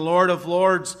kings and Lord of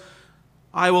lords.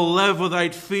 I will live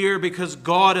without fear because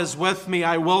God is with me.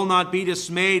 I will not be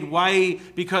dismayed. Why?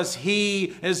 Because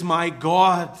He is my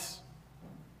God.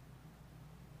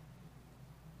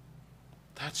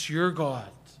 That's your God,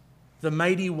 the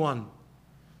mighty one,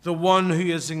 the one who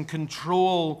is in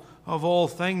control of all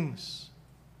things.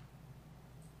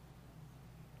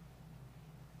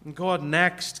 And God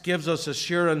next gives us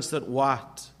assurance that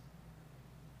what?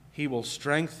 He will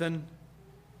strengthen,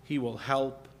 He will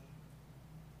help,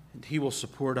 and He will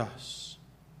support us.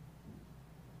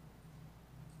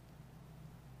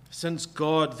 Since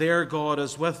God, their God,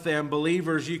 is with them,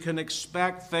 believers, you can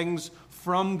expect things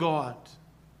from God.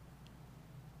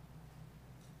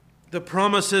 The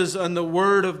promises and the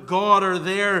Word of God are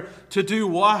there to do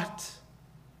what?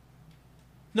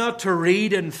 Not to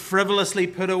read and frivolously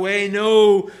put away,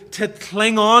 no, to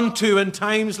cling on to in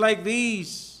times like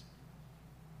these.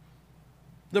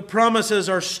 The promises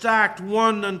are stacked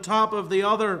one on top of the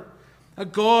other. A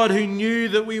God who knew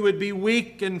that we would be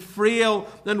weak and frail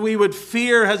and we would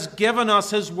fear has given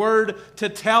us His Word to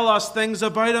tell us things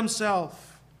about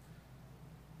Himself.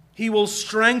 He will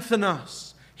strengthen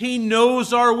us. He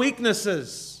knows our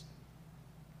weaknesses.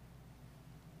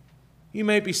 You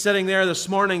might be sitting there this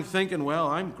morning thinking, well,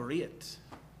 I'm great.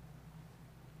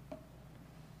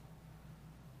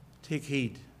 Take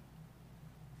heed.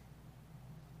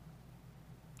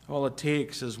 All it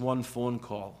takes is one phone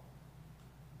call.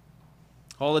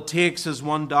 All it takes is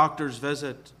one doctor's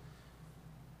visit.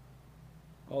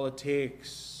 All it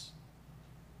takes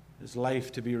is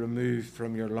life to be removed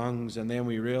from your lungs, and then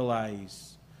we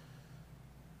realize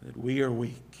that we are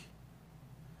weak,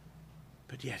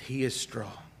 but yet He is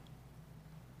strong.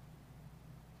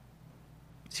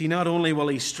 See, not only will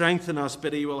He strengthen us,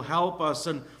 but He will help us.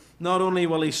 And not only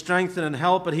will He strengthen and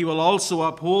help, but He will also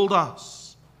uphold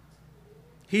us.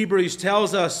 Hebrews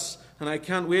tells us, and I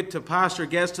can't wait till Pastor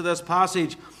gets to this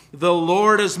passage, the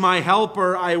Lord is my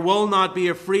helper, I will not be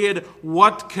afraid.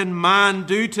 What can man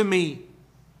do to me?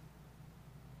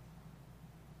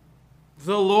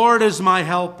 The Lord is my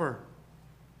helper.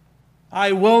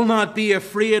 I will not be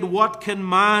afraid. What can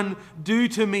man do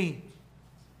to me?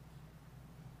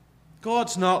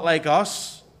 God's not like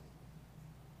us.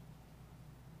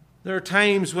 There are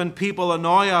times when people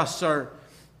annoy us or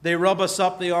they rub us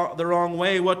up the wrong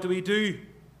way. What do?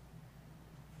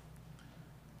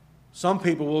 Some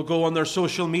people will go on their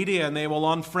social media and they will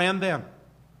unfriend them.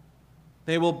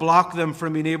 They will block them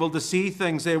from being able to see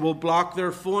things. They will block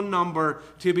their phone number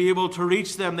to be able to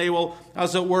reach them. They will,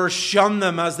 as it were, shun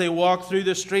them as they walk through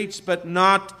the streets, but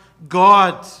not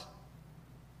God.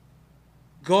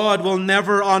 God will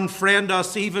never unfriend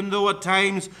us, even though at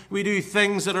times we do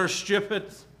things that are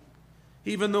stupid.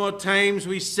 Even though at times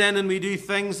we sin and we do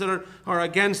things that are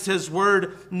against His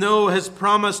Word. No, His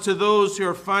promise to those who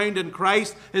are found in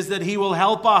Christ is that He will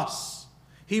help us.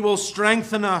 He will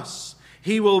strengthen us.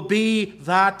 He will be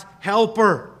that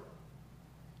helper.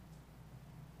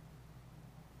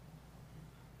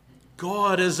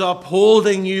 God is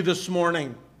upholding you this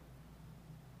morning.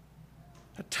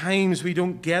 At times we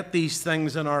don't get these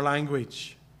things in our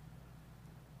language.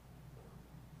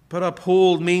 But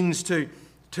uphold means to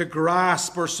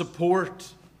grasp or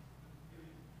support.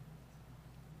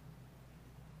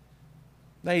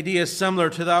 The idea is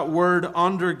similar to that word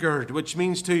undergird, which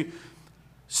means to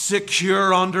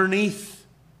secure underneath.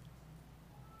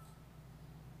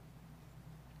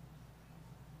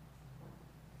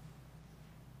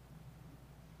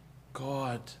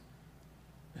 God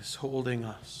is holding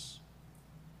us.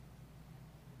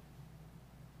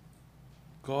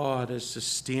 God is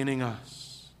sustaining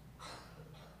us.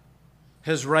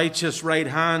 His righteous right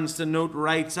hands denote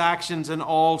right's actions in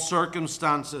all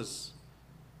circumstances.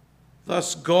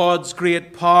 Thus, God's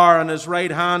great power and His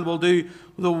right hand will do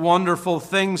the wonderful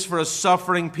things for a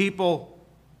suffering people.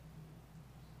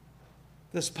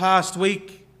 This past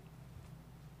week,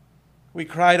 we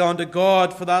cried unto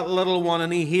God for that little one,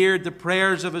 and He heard the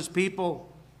prayers of His people.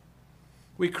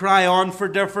 We cry on for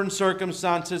different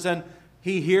circumstances, and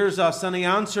He hears us and He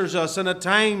answers us, and at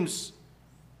times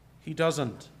He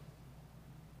doesn't.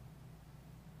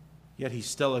 Yet He's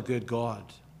still a good God.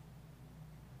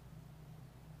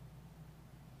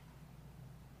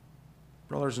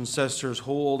 Brothers and sisters,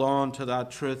 hold on to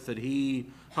that truth that He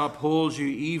upholds you,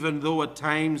 even though at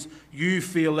times you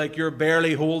feel like you're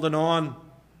barely holding on.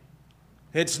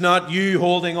 It's not you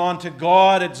holding on to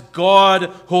God, it's God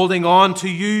holding on to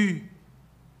you.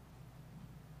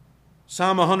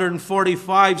 Psalm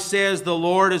 145 says, "The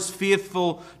Lord is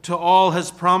faithful to all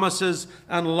His promises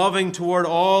and loving toward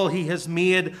all He has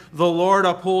made. The Lord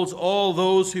upholds all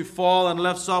those who fall and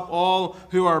lifts up all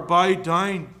who are bowed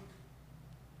down."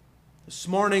 This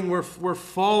morning we're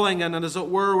falling, and as it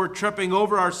were, we're tripping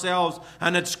over ourselves,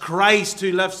 and it's Christ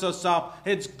who lifts us up.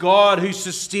 It's God who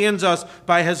sustains us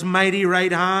by His mighty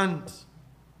right hand.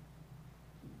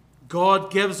 God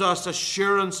gives us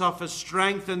assurance of His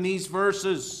strength in these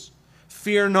verses.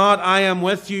 "Fear not, I am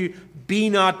with you. Be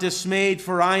not dismayed,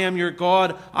 for I am your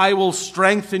God. I will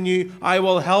strengthen you. I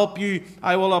will help you.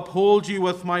 I will uphold you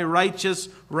with my righteous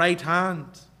right hand."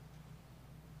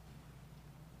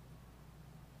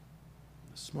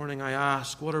 This morning I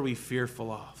ask, what are we fearful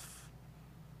of?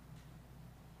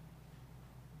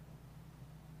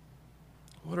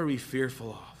 What are we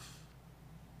fearful of?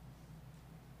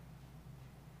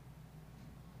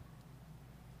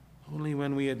 Only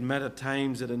when we admit at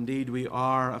times that indeed we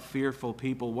are a fearful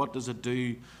people, what does it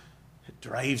do? It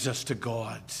drives us to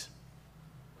God.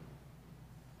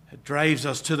 It drives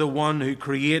us to the one who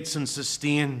creates and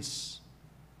sustains.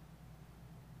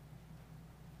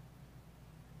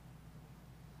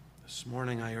 This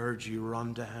morning I urge you,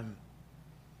 run to Him.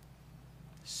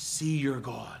 See your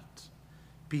God.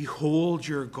 Behold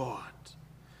your God.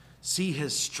 See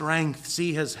His strength.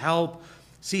 See His help.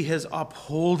 See His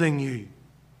upholding you.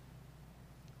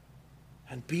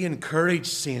 And be encouraged,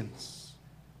 saints.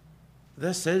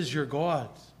 This is your God.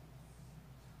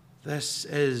 This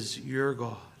is your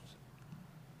God.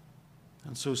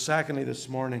 And so, secondly, this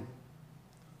morning,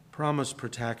 promise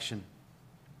protection.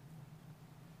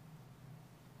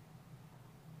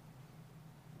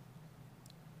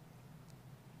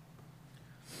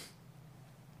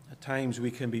 At times we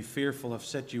can be fearful of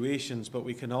situations, but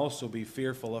we can also be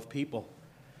fearful of people.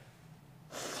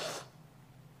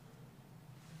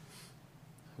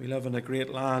 We live in a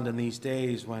great land in these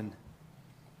days when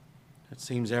it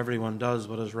seems everyone does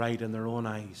what is right in their own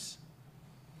eyes.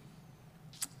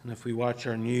 And if we watch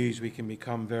our news, we can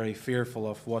become very fearful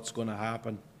of what's going to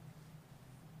happen.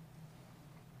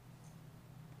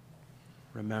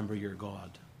 Remember your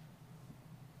God.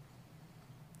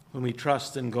 When we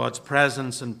trust in God's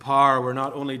presence and power, we're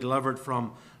not only delivered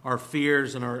from our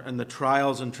fears and the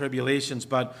trials and tribulations,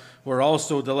 but we're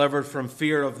also delivered from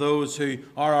fear of those who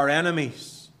are our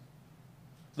enemies.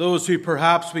 Those who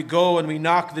perhaps we go and we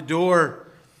knock the door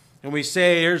and we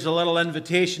say, here's a little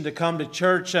invitation to come to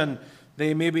church, and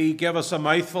they maybe give us a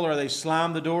mouthful or they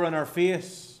slam the door in our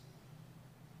face.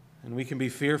 And we can be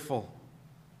fearful.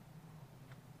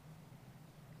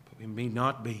 But we may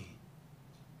not be.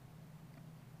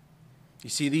 You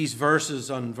see, these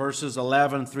verses on verses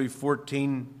 11 through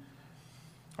 14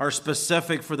 are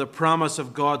specific for the promise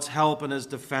of God's help and His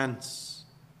defense.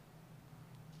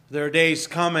 There are days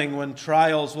coming when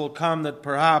trials will come that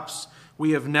perhaps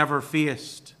we have never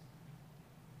faced.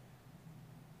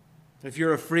 If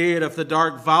you're afraid of the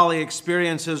dark valley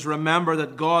experiences, remember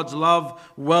that God's love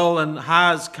will and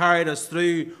has carried us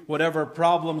through whatever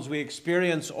problems we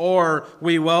experience, or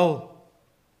we will.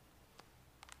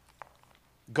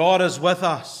 God is with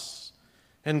us,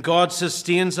 and God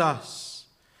sustains us.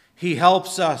 He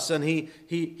helps us and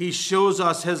He shows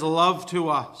us His love to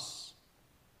us,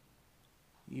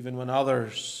 even when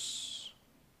others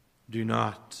do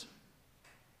not.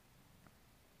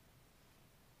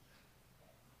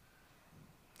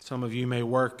 Some of you may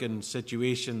work in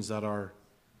situations that are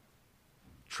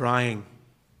trying,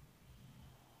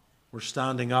 where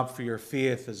standing up for your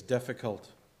faith is difficult.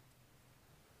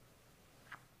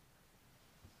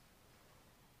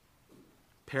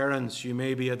 Parents, you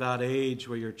may be at that age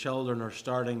where your children are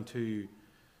starting to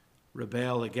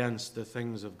rebel against the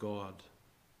things of God.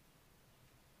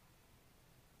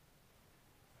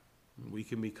 We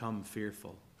can become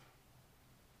fearful.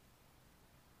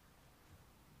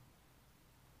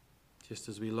 Just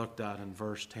as we looked at in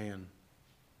verse 10.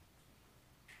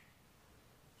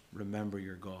 Remember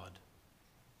your God.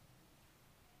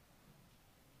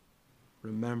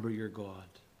 Remember your God.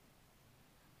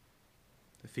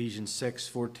 Ephesians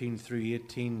 6:14 through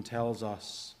 18 tells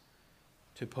us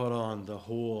to put on the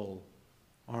whole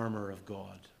armor of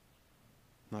God.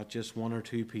 Not just one or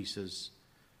two pieces,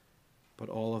 but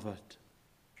all of it.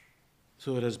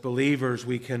 So that as believers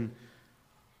we can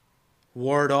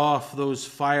ward off those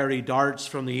fiery darts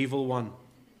from the evil one.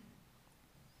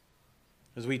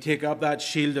 As we take up that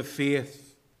shield of faith,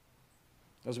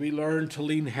 as we learn to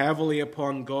lean heavily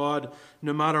upon God,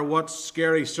 no matter what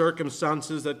scary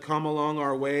circumstances that come along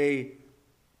our way,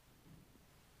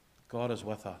 God is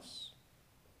with us.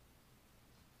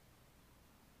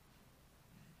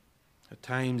 At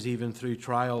times, even through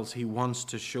trials, He wants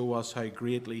to show us how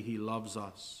greatly He loves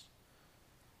us.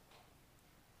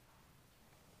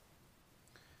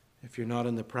 If you're not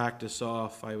in the practice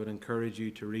of, I would encourage you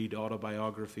to read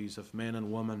autobiographies of men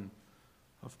and women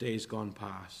of days gone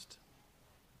past,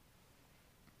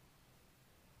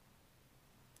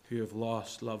 who have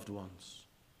lost loved ones.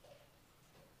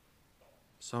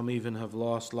 Some even have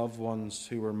lost loved ones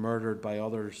who were murdered by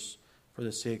others for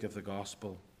the sake of the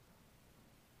gospel.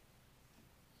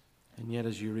 And yet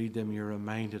as you read them, you're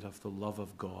reminded of the love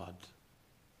of God,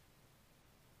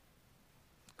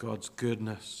 God's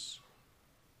goodness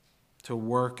to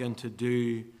work and to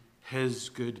do His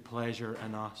good pleasure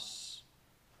in us.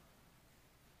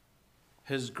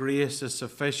 His grace is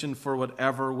sufficient for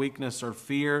whatever weakness or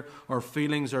fear or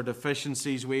feelings or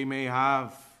deficiencies we may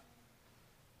have.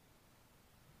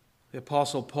 The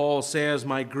Apostle Paul says,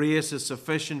 "My grace is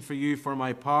sufficient for you, for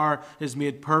my power is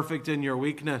made perfect in your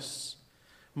weakness.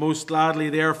 Most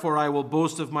gladly, therefore, I will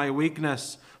boast of my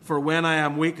weakness, for when I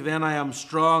am weak, then I am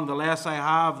strong. The less I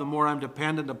have, the more I'm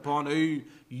dependent upon who?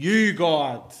 You,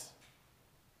 God."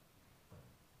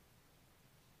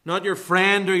 Not your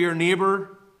friend or your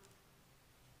neighbor,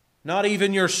 not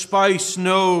even your spouse.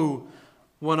 No,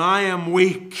 when I am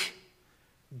weak,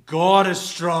 God is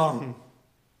strong.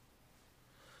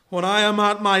 When I am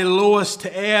at my lowest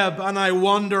ebb and I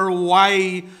wonder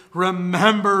why,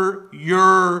 remember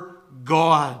your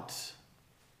God.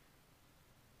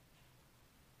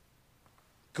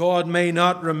 God may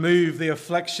not remove the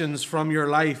afflictions from your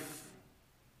life,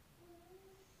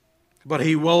 but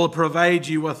He will provide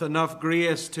you with enough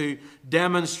grace to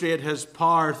demonstrate His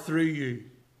power through you.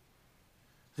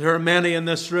 There are many in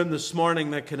this room this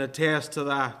morning that can attest to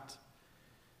that.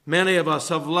 Many of us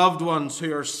have loved ones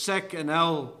who are sick and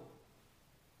ill,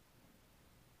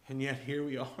 and yet here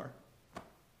we are.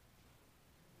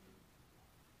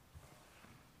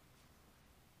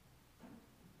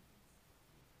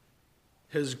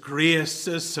 His grace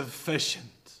is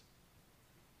sufficient.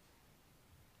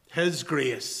 His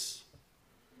grace.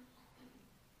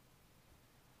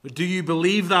 But do you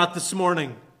believe that this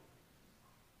morning?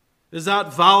 As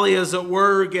that valley, as it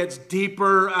were, gets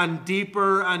deeper and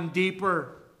deeper and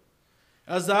deeper.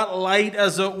 As that light,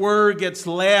 as it were, gets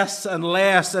less and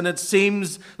less, and it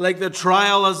seems like the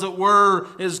trial, as it were,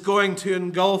 is going to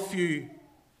engulf you.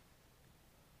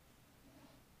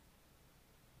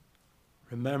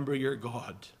 Remember your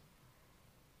God.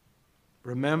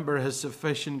 Remember His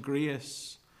sufficient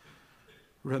grace.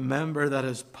 Remember that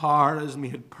His power is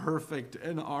made perfect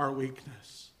in our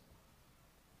weakness.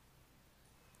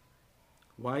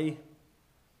 Why?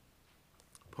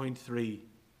 Point 3.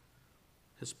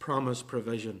 His promised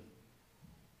provision.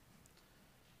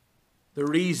 The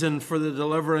reason for the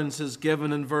deliverance is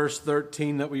given in verse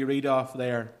 13 that we read off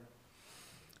there.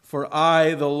 For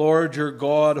I, the Lord your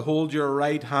God, hold your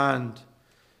right hand.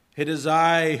 It is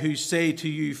I who say to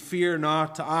you, fear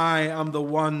not, I am the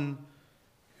one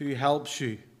who helps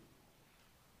you.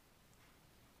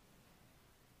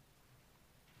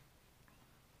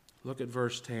 Look at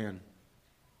verse 10,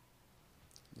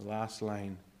 the last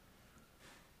line.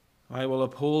 I will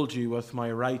uphold you with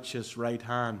my righteous right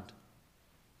hand.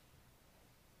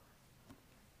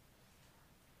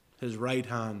 his right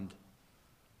hand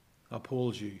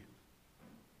upholds you.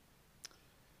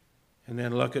 And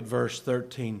then look at verse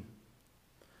 13.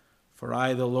 For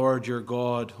I, the Lord your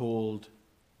God, hold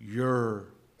your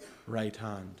right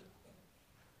hand.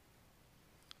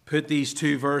 Put these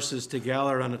two verses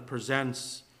together and it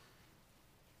presents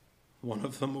one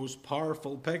of the most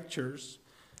powerful pictures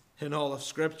in all of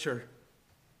Scripture.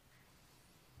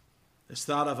 It's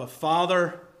that of a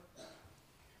father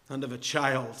and of a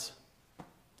child.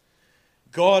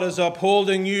 God is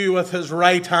upholding you with his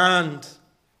right hand.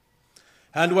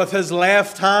 And with his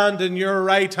left hand in your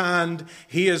right hand,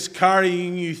 he is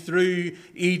carrying you through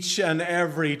each and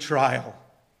every trial.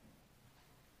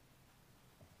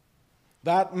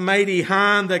 That mighty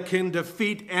hand that can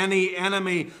defeat any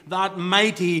enemy, that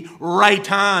mighty right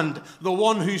hand, the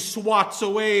one who swats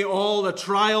away all the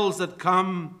trials that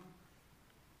come.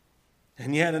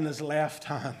 And yet in his left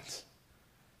hand,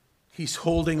 he's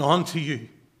holding on to you.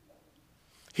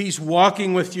 He's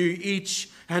walking with you each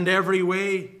and every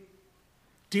way.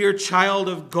 Dear child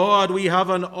of God, we have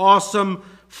an awesome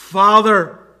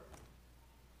Father.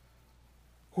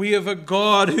 We have a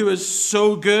God who is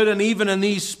so good, and even in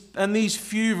these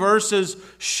few verses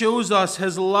shows us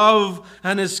his love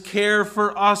and his care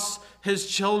for us, his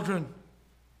children.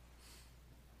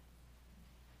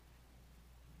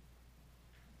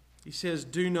 He says,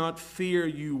 do not fear,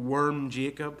 you worm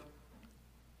Jacob,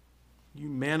 you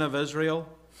men of Israel.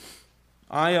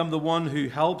 I am the one who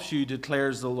helps you,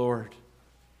 declares the Lord.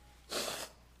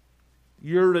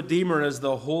 Your Redeemer is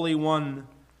the Holy One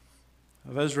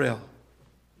of Israel.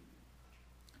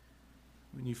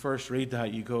 When you first read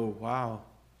that, you go, wow,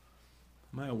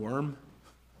 am I a worm?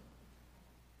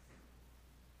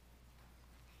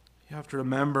 You have to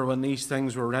remember when these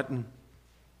things were written.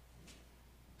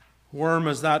 Worm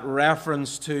is that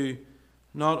reference to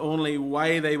not only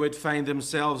why they would find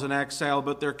themselves in exile,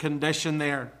 but their condition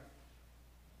there.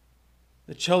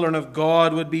 The children of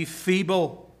God would be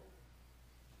feeble.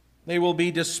 They will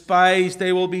be despised.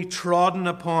 They will be trodden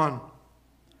upon.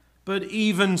 But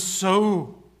even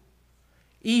so,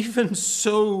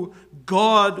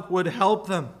 God would help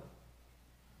them.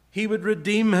 He would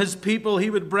redeem his people. He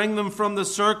would bring them from the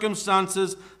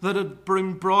circumstances that had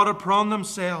been brought upon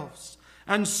themselves.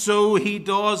 And so he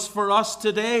does for us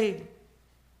today.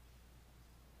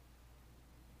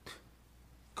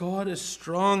 God is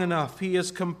strong enough. He is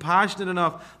compassionate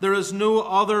enough. There is no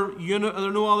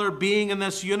other being in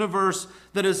this universe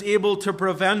that is able to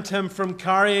prevent him from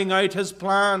carrying out his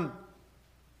plan.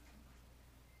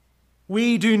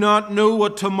 We do not know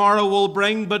what tomorrow will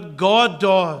bring, but God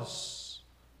does.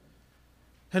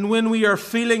 And when we are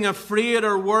feeling afraid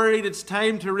or worried, it's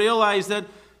time to realize that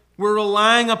we're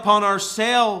relying upon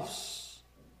ourselves.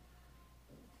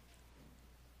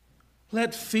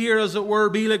 Let fear, as it were,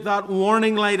 be like that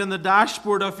warning light on the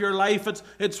dashboard of your life.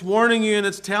 It's warning you and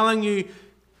it's telling you,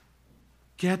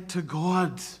 get to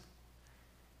God.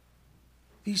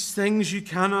 These things you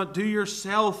cannot do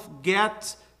yourself.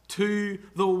 Get to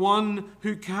the one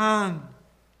who can.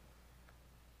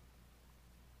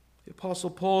 The Apostle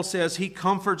Paul says he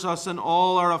comforts us in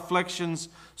all our afflictions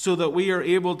so that we are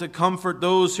able to comfort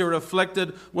those who are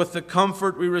afflicted with the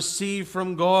comfort we receive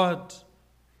from God.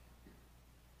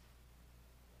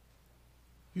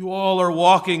 You all are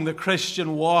walking the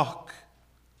Christian walk.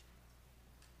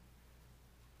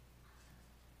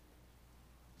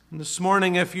 And this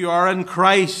morning, if you are in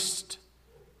Christ,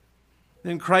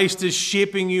 then Christ is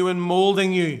shaping you and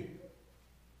molding you.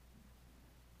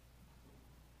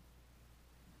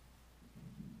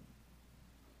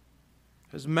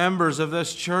 As members of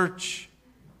this church,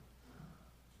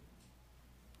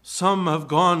 some have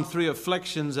gone through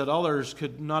afflictions that others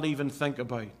could not even think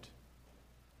about.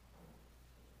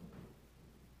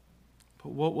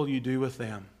 But what will you do with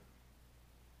them?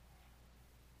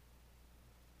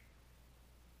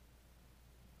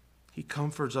 He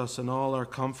comforts us in all our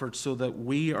comfort so that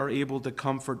we are able to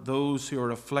comfort those who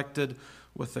are afflicted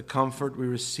with the comfort we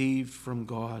received from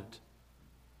God.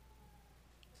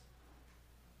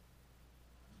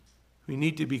 We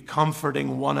need to be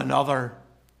comforting one another.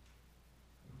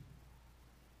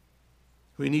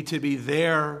 We need to be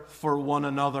there for one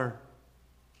another.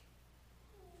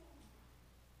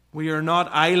 We are not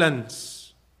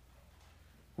islands.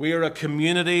 We are a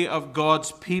community of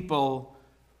God's people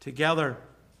together.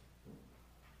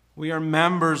 We are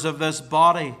members of this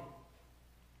body.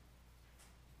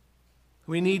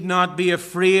 We need not be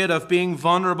afraid of being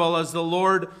vulnerable, as the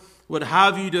Lord would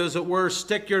have you to, as it were,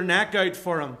 stick your neck out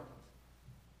for him.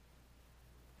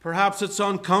 Perhaps it's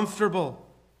uncomfortable.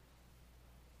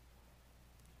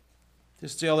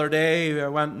 Just the other day, I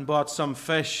went and bought some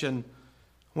fish, and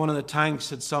One of the tanks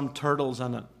had some turtles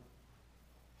in it.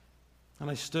 And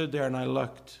I stood there and I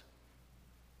looked.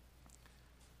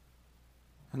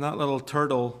 And that little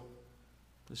turtle,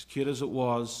 as cute as it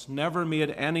was, never made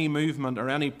any movement or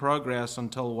any progress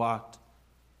until what?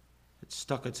 It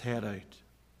stuck its head out.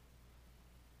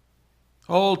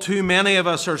 All too many of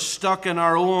us are stuck in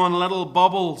our own little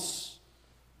bubbles.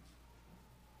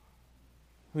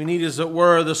 We need, as it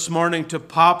were, this morning to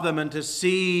pop them and to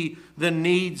see the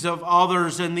needs of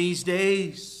others in these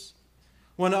days.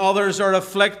 When others are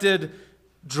afflicted,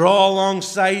 draw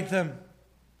alongside them.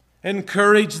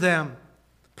 Encourage them.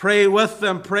 Pray with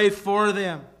them. Pray for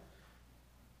them.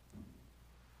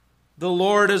 The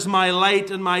Lord is my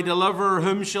light and my deliverer.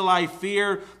 Whom shall I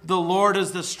fear? The Lord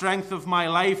is the strength of my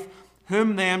life.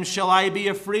 Whom then shall I be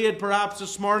afraid? Perhaps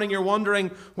this morning you're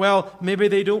wondering, well, maybe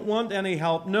they don't want any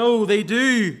help. No, they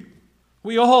do.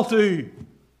 We all do.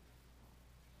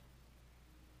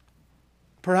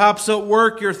 Perhaps at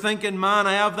work you're thinking, man,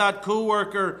 I have that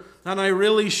co-worker and I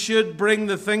really should bring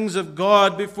the things of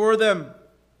God before them.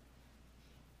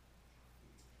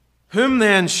 Whom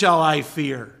then shall I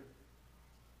fear?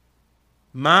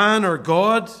 Man or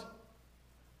God?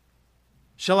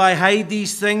 Shall I hide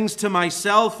these things to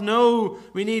myself? No,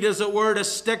 we need, as it were, to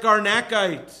stick our neck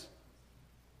out.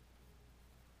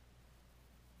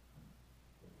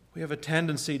 We have a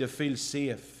tendency to feel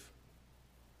safe.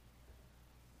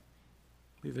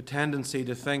 We have a tendency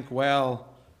to think,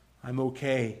 well, I'm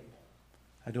okay.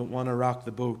 I don't want to rock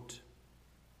the boat.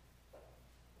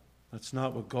 That's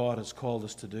not what God has called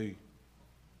us to do.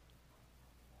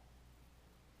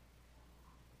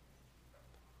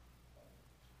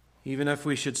 Even if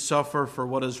we should suffer for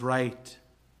what is right,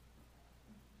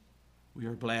 we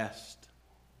are blessed.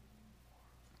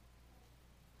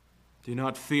 Do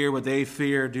not fear what they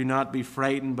fear. Do not be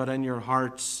frightened, but in your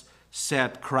hearts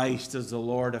set Christ as the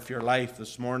Lord of your life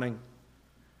this morning.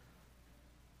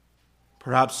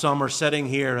 Perhaps some are sitting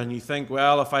here and you think,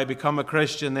 well, if I become a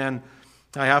Christian, then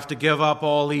I have to give up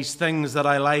all these things that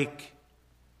I like.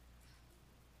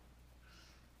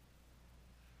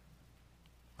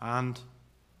 And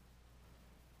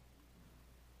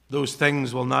those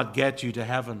things will not get you to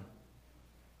heaven.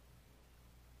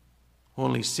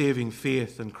 Only saving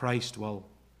faith in Christ will.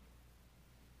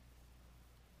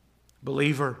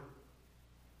 Believer,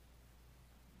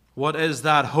 what is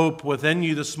that hope within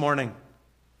you this morning?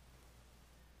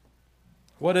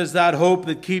 What is that hope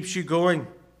that keeps you going?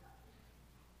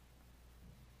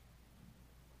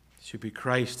 It should be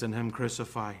Christ and Him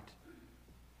crucified.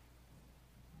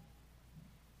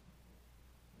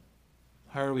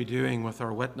 How are we doing with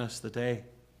our witness today?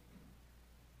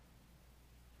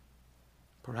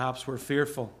 Perhaps we're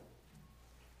fearful.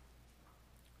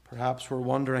 Perhaps we're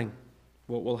wondering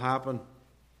what will happen.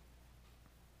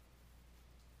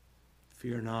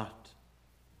 Fear not.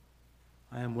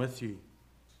 I am with you.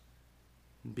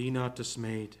 And be not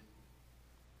dismayed.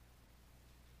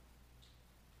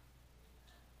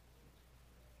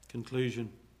 Conclusion.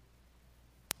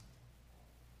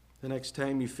 The next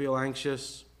time you feel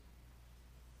anxious,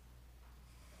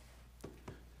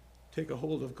 take a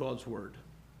hold of God's Word.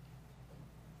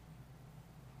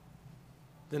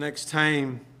 The next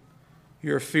time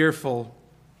you're fearful,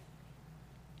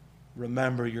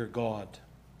 remember your God.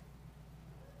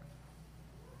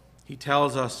 He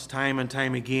tells us time and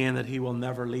time again that He will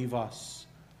never leave us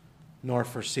nor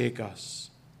forsake us.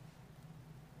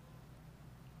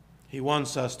 He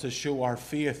wants us to show our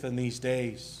faith in these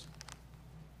days.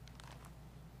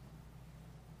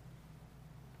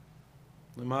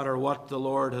 No matter what the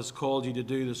Lord has called you to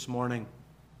do this morning,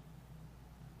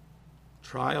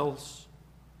 trials,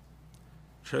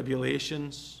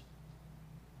 tribulations,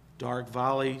 dark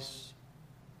valleys,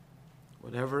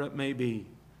 whatever it may be,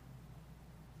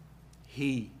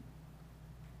 He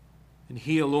and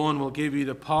He alone will give you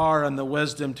the power and the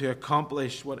wisdom to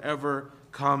accomplish whatever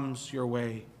comes your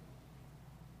way.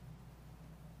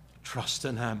 Trust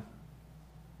in Him.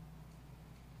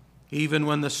 Even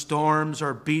when the storms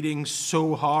are beating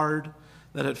so hard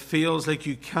that it feels like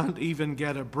you can't even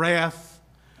get a breath,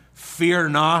 fear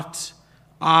not,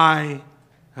 I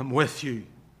am with you.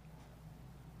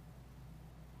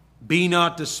 Be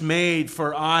not dismayed,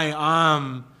 for I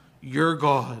am your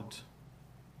God.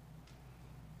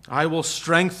 I will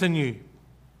strengthen you.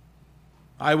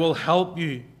 I will help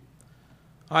you.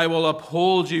 I will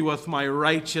uphold you with my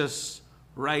righteous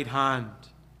right hand.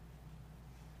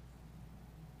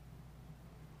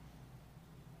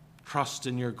 Trust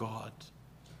in your God.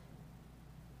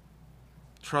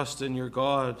 Trust in your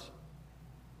God.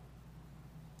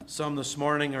 Some this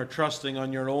morning are trusting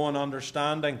on your own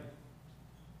understanding.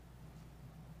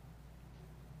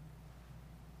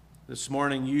 this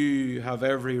morning you have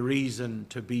every reason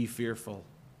to be fearful.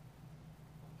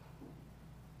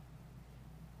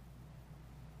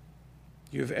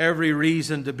 You have every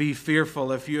reason to be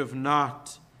fearful if you have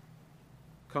not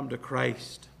come to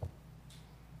Christ.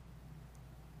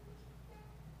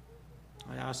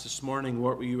 I asked this morning,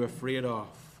 what were you afraid of?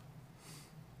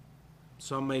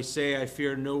 Some may say, I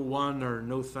fear no one or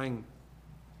no thing.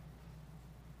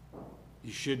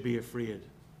 You should be afraid.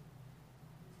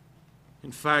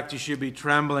 In fact, you should be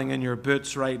trembling in your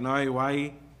boots right now.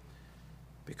 Why?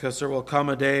 Because there will come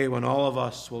a day when all of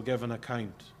us will give an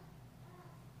account.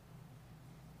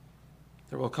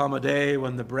 There will come a day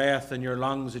when the breath in your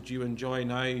lungs that you enjoy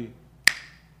now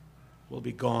will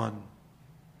be gone.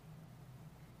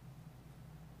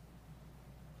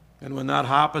 And when that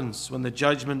happens, when the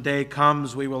judgment day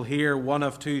comes, we will hear one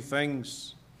of two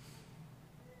things.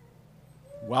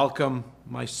 Welcome,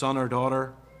 my son or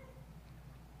daughter,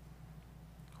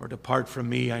 or depart from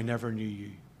me, I never knew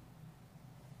you.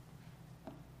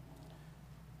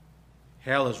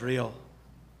 Hell is real.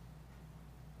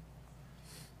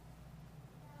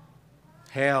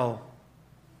 Hell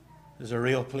is a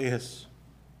real place.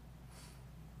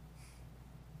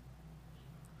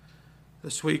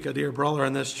 This week, a dear brother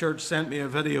in this church sent me a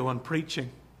video on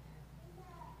preaching.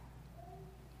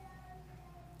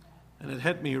 And it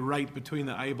hit me right between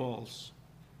the eyeballs.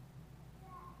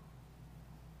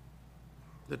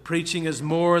 That preaching is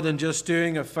more than just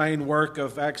doing a fine work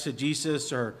of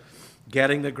exegesis or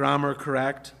getting the grammar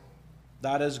correct.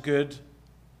 That is good.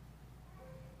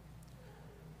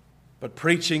 But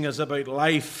preaching is about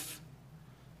life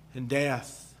and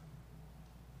death,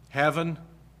 heaven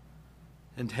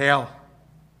and hell.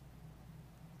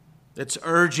 It's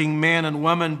urging men and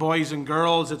women, boys and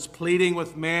girls. It's pleading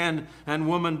with men and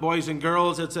women, boys and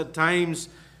girls. It's at times,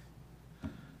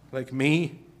 like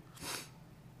me,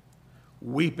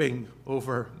 weeping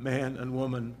over men and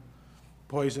women,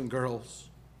 boys and girls.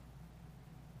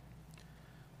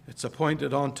 It's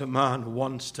appointed unto man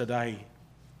once to die.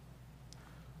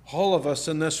 All of us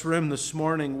in this room this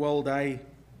morning will die.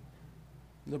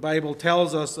 The Bible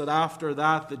tells us that after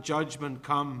that, the judgment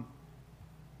comes.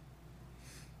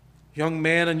 Young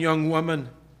men and young women,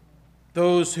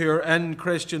 those who are in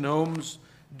Christian homes,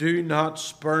 do not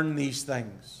spurn these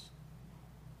things.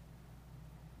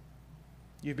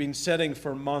 You've been sitting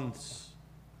for months,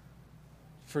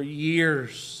 for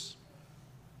years,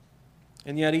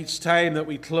 and yet each time that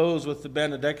we close with the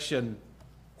benediction,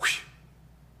 whoosh,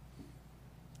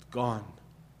 it's gone.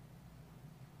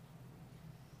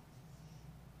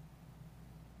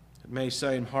 It may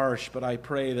sound harsh, but I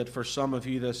pray that for some of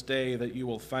you this day that you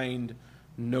will find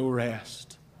no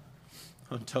rest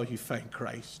until you find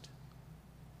Christ.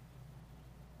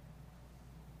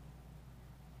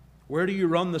 Where do you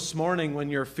run this morning when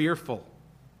you're fearful?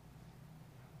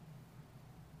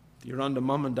 Do you run to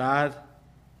mom and dad?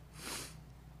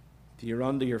 Do you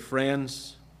run to your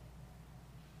friends?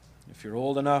 If you're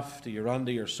old enough, do you run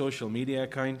to your social media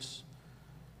accounts?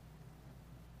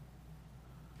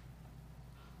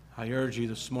 I urge you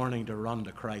this morning to run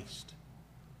to Christ.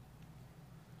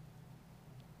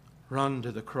 Run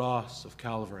to the cross of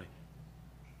Calvary.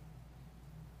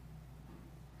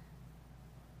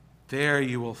 There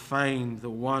you will find the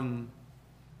one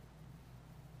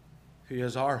who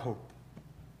is our hope.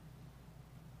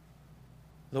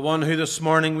 The one who this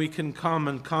morning we can come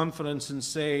in confidence and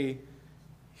say,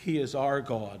 He is our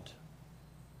God.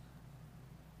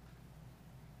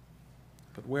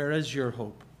 But where is your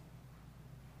hope?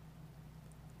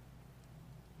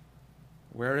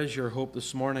 Where is your hope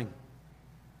this morning?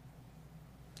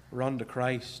 Run to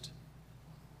Christ.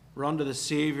 Run to the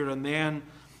Savior, and then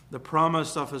the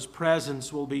promise of His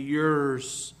presence will be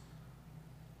yours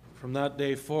from that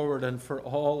day forward and for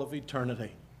all of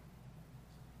eternity.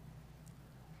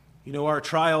 You know, our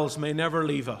trials may never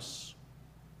leave us.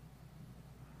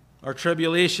 Our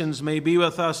tribulations may be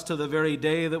with us to the very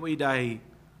day that we die.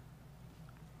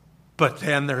 But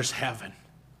then there's heaven.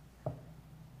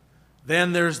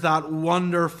 Then there's that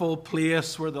wonderful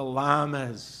place where the Lamb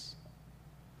is,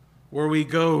 where we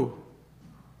go,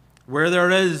 where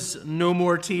there is no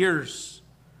more tears,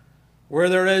 where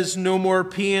there is no more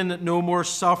pain, no more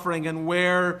suffering, and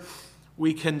where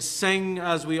we can sing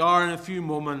as we are in a few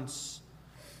moments,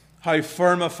 how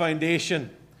firm a foundation,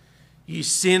 ye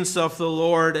saints of the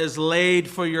Lord, is laid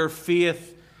for your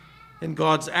faith in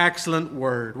God's excellent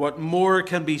word. What more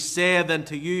can be said than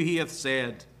to you He hath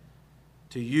said?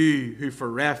 To you who for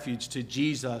refuge to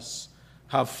Jesus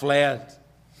have fled.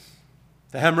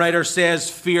 The hymn writer says,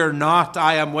 Fear not,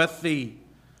 I am with thee.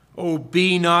 O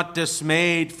be not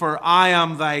dismayed, for I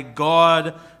am thy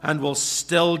God, and will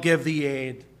still give thee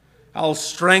aid. I'll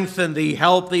strengthen thee,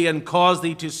 help thee, and cause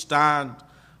thee to stand,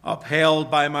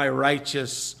 upheld by my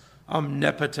righteous,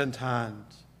 omnipotent hand.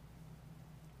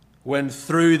 When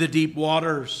through the deep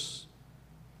waters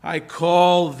I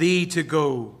call thee to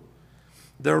go,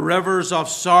 the rivers of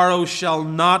sorrow shall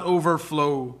not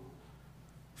overflow.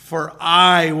 For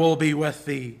I will be with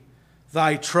thee,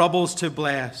 thy troubles to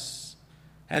bless,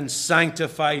 and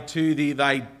sanctify to thee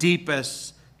thy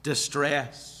deepest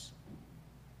distress.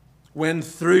 When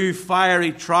through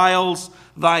fiery trials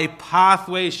thy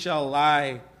pathway shall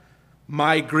lie,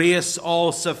 my grace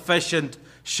all sufficient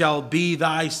shall be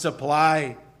thy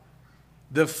supply.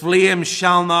 The flame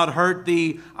shall not hurt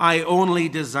thee, I only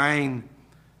design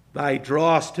thy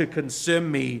dross to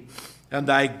consume me, and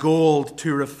thy gold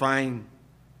to refine.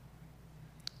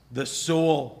 The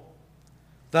soul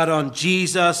that on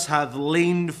Jesus hath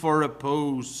leaned for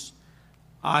repose,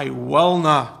 I will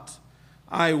not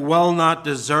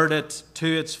desert it to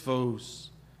its foes.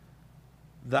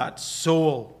 That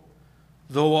soul,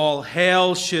 though all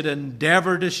hell should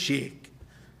endeavor to shake,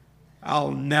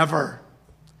 I'll never,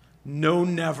 no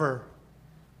never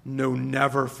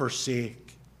forsake.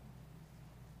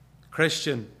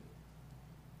 Christian,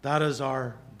 that is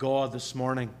our God this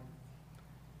morning.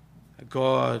 A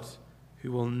God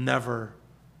who will never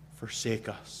forsake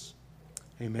us.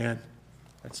 Amen.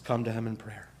 Let's come to him in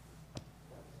prayer.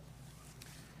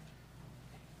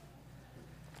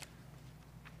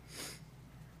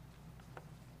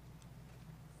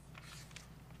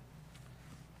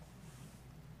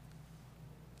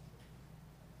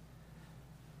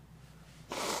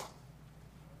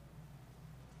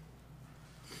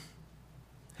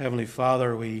 Heavenly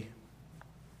Father, we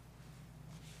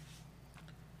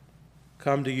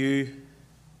come to you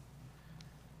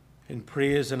in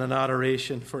praise and in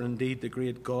adoration for indeed the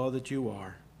great God that you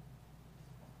are.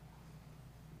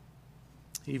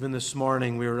 Even this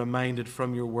morning we are reminded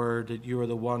from your word that you are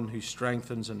the one who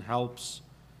strengthens and helps,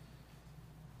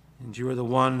 and you are the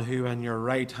one who in your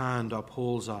right hand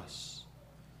upholds us,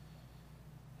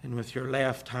 and with your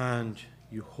left hand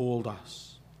you hold us.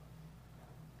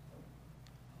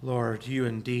 Lord, you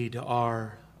indeed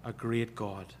are a great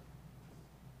God,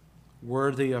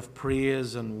 worthy of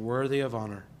praise and worthy of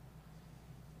honor.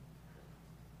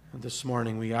 And this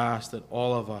morning we ask that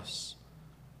all of us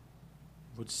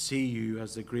would see you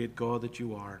as the great God that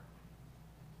you are.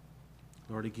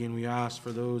 Lord, again we ask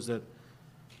for those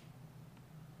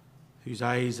whose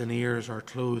eyes and ears are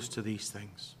closed to these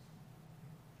things.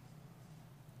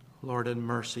 Lord, in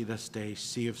mercy this day,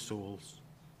 save souls.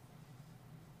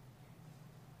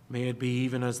 May it be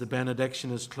even as the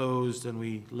benediction is closed and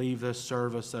we leave this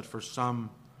service that for some,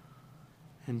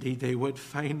 indeed, they would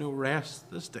find no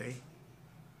rest this day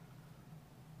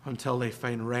until they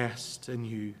find rest in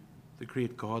you, the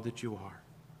great God that you are.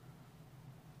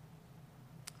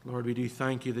 Lord, we do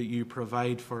thank you that you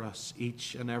provide for us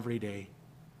each and every day.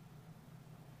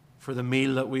 For the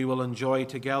meal that we will enjoy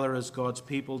together as God's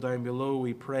people down below,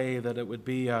 we pray that it would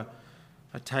be a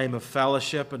time of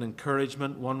fellowship and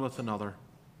encouragement one with another.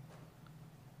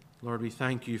 Lord, we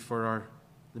thank you for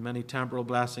the many temporal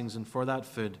blessings and for that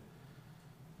food.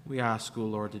 We ask, O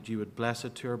Lord, that you would bless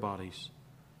it to our bodies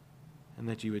and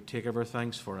that you would take ever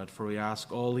thanks for it. For we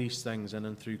ask all these things in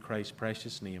and through Christ's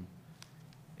precious name.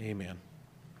 Amen.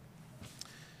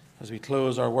 As we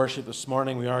close our worship this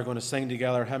morning, we are going to sing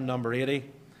together hymn number 80.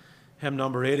 Hymn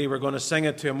number 80, we're going to sing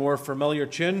it to a more familiar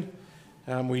tune.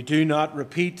 We do not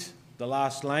repeat the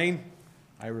last line.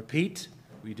 I repeat,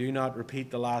 we do not repeat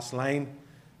the last line.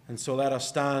 And so let us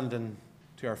stand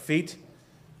to our feet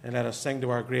and let us sing to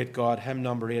our great God, hymn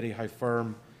number 80, How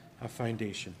Firm a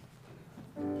Foundation.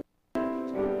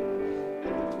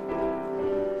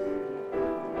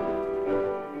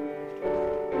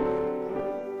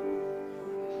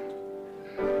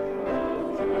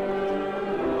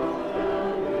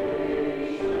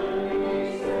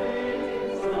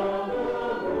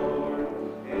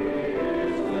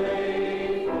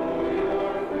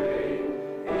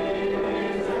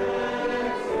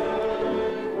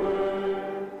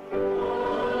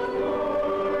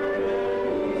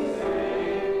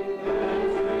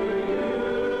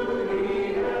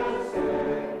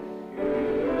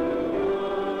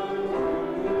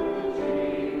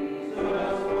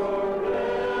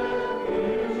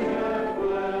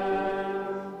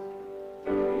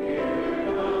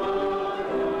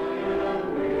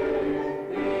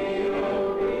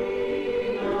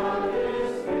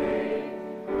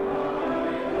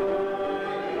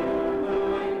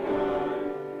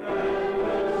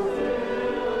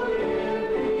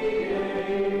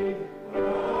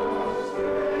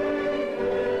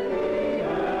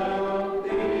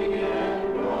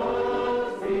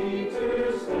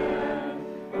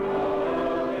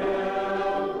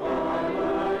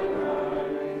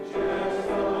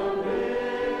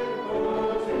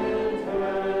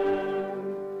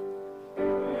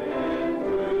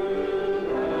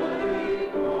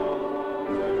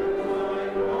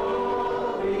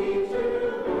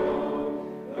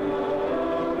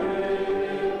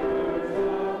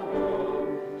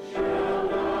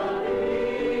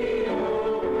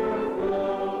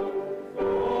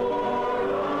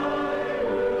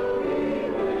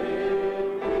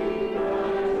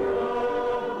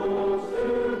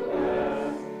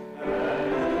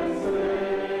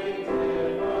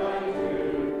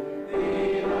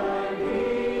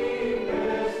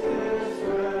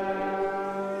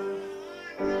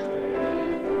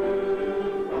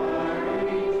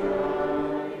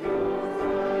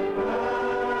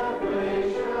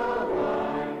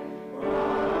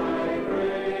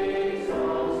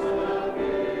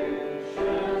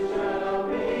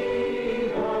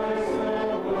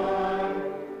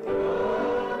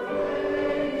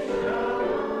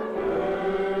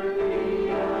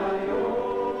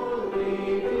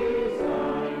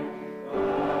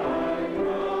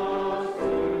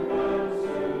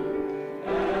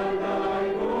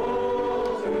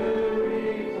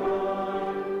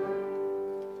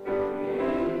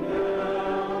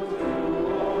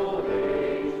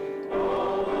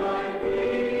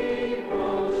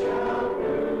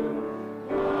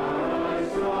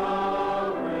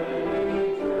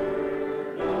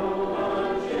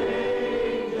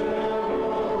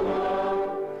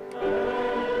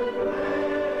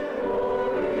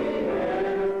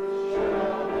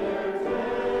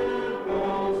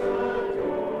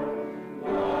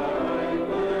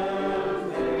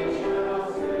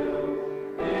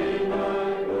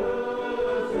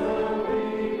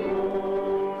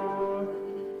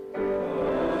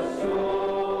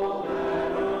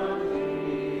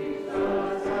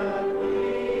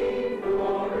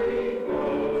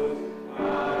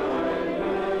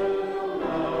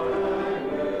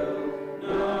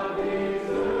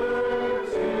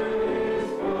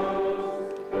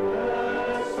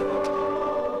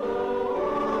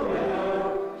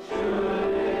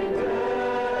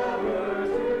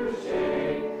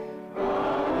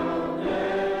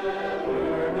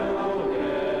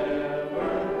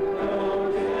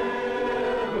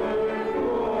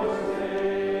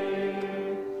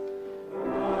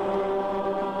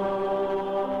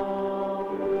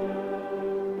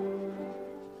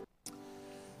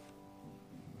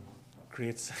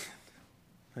 Great second.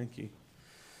 Thank you.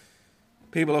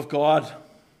 People of God,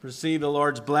 receive the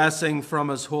Lord's blessing from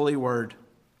his holy word.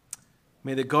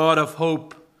 May the God of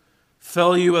hope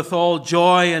fill you with all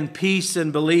joy and peace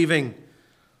in believing,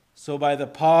 so by the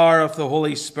power of the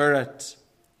Holy Spirit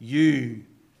you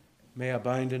may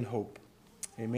abound in hope.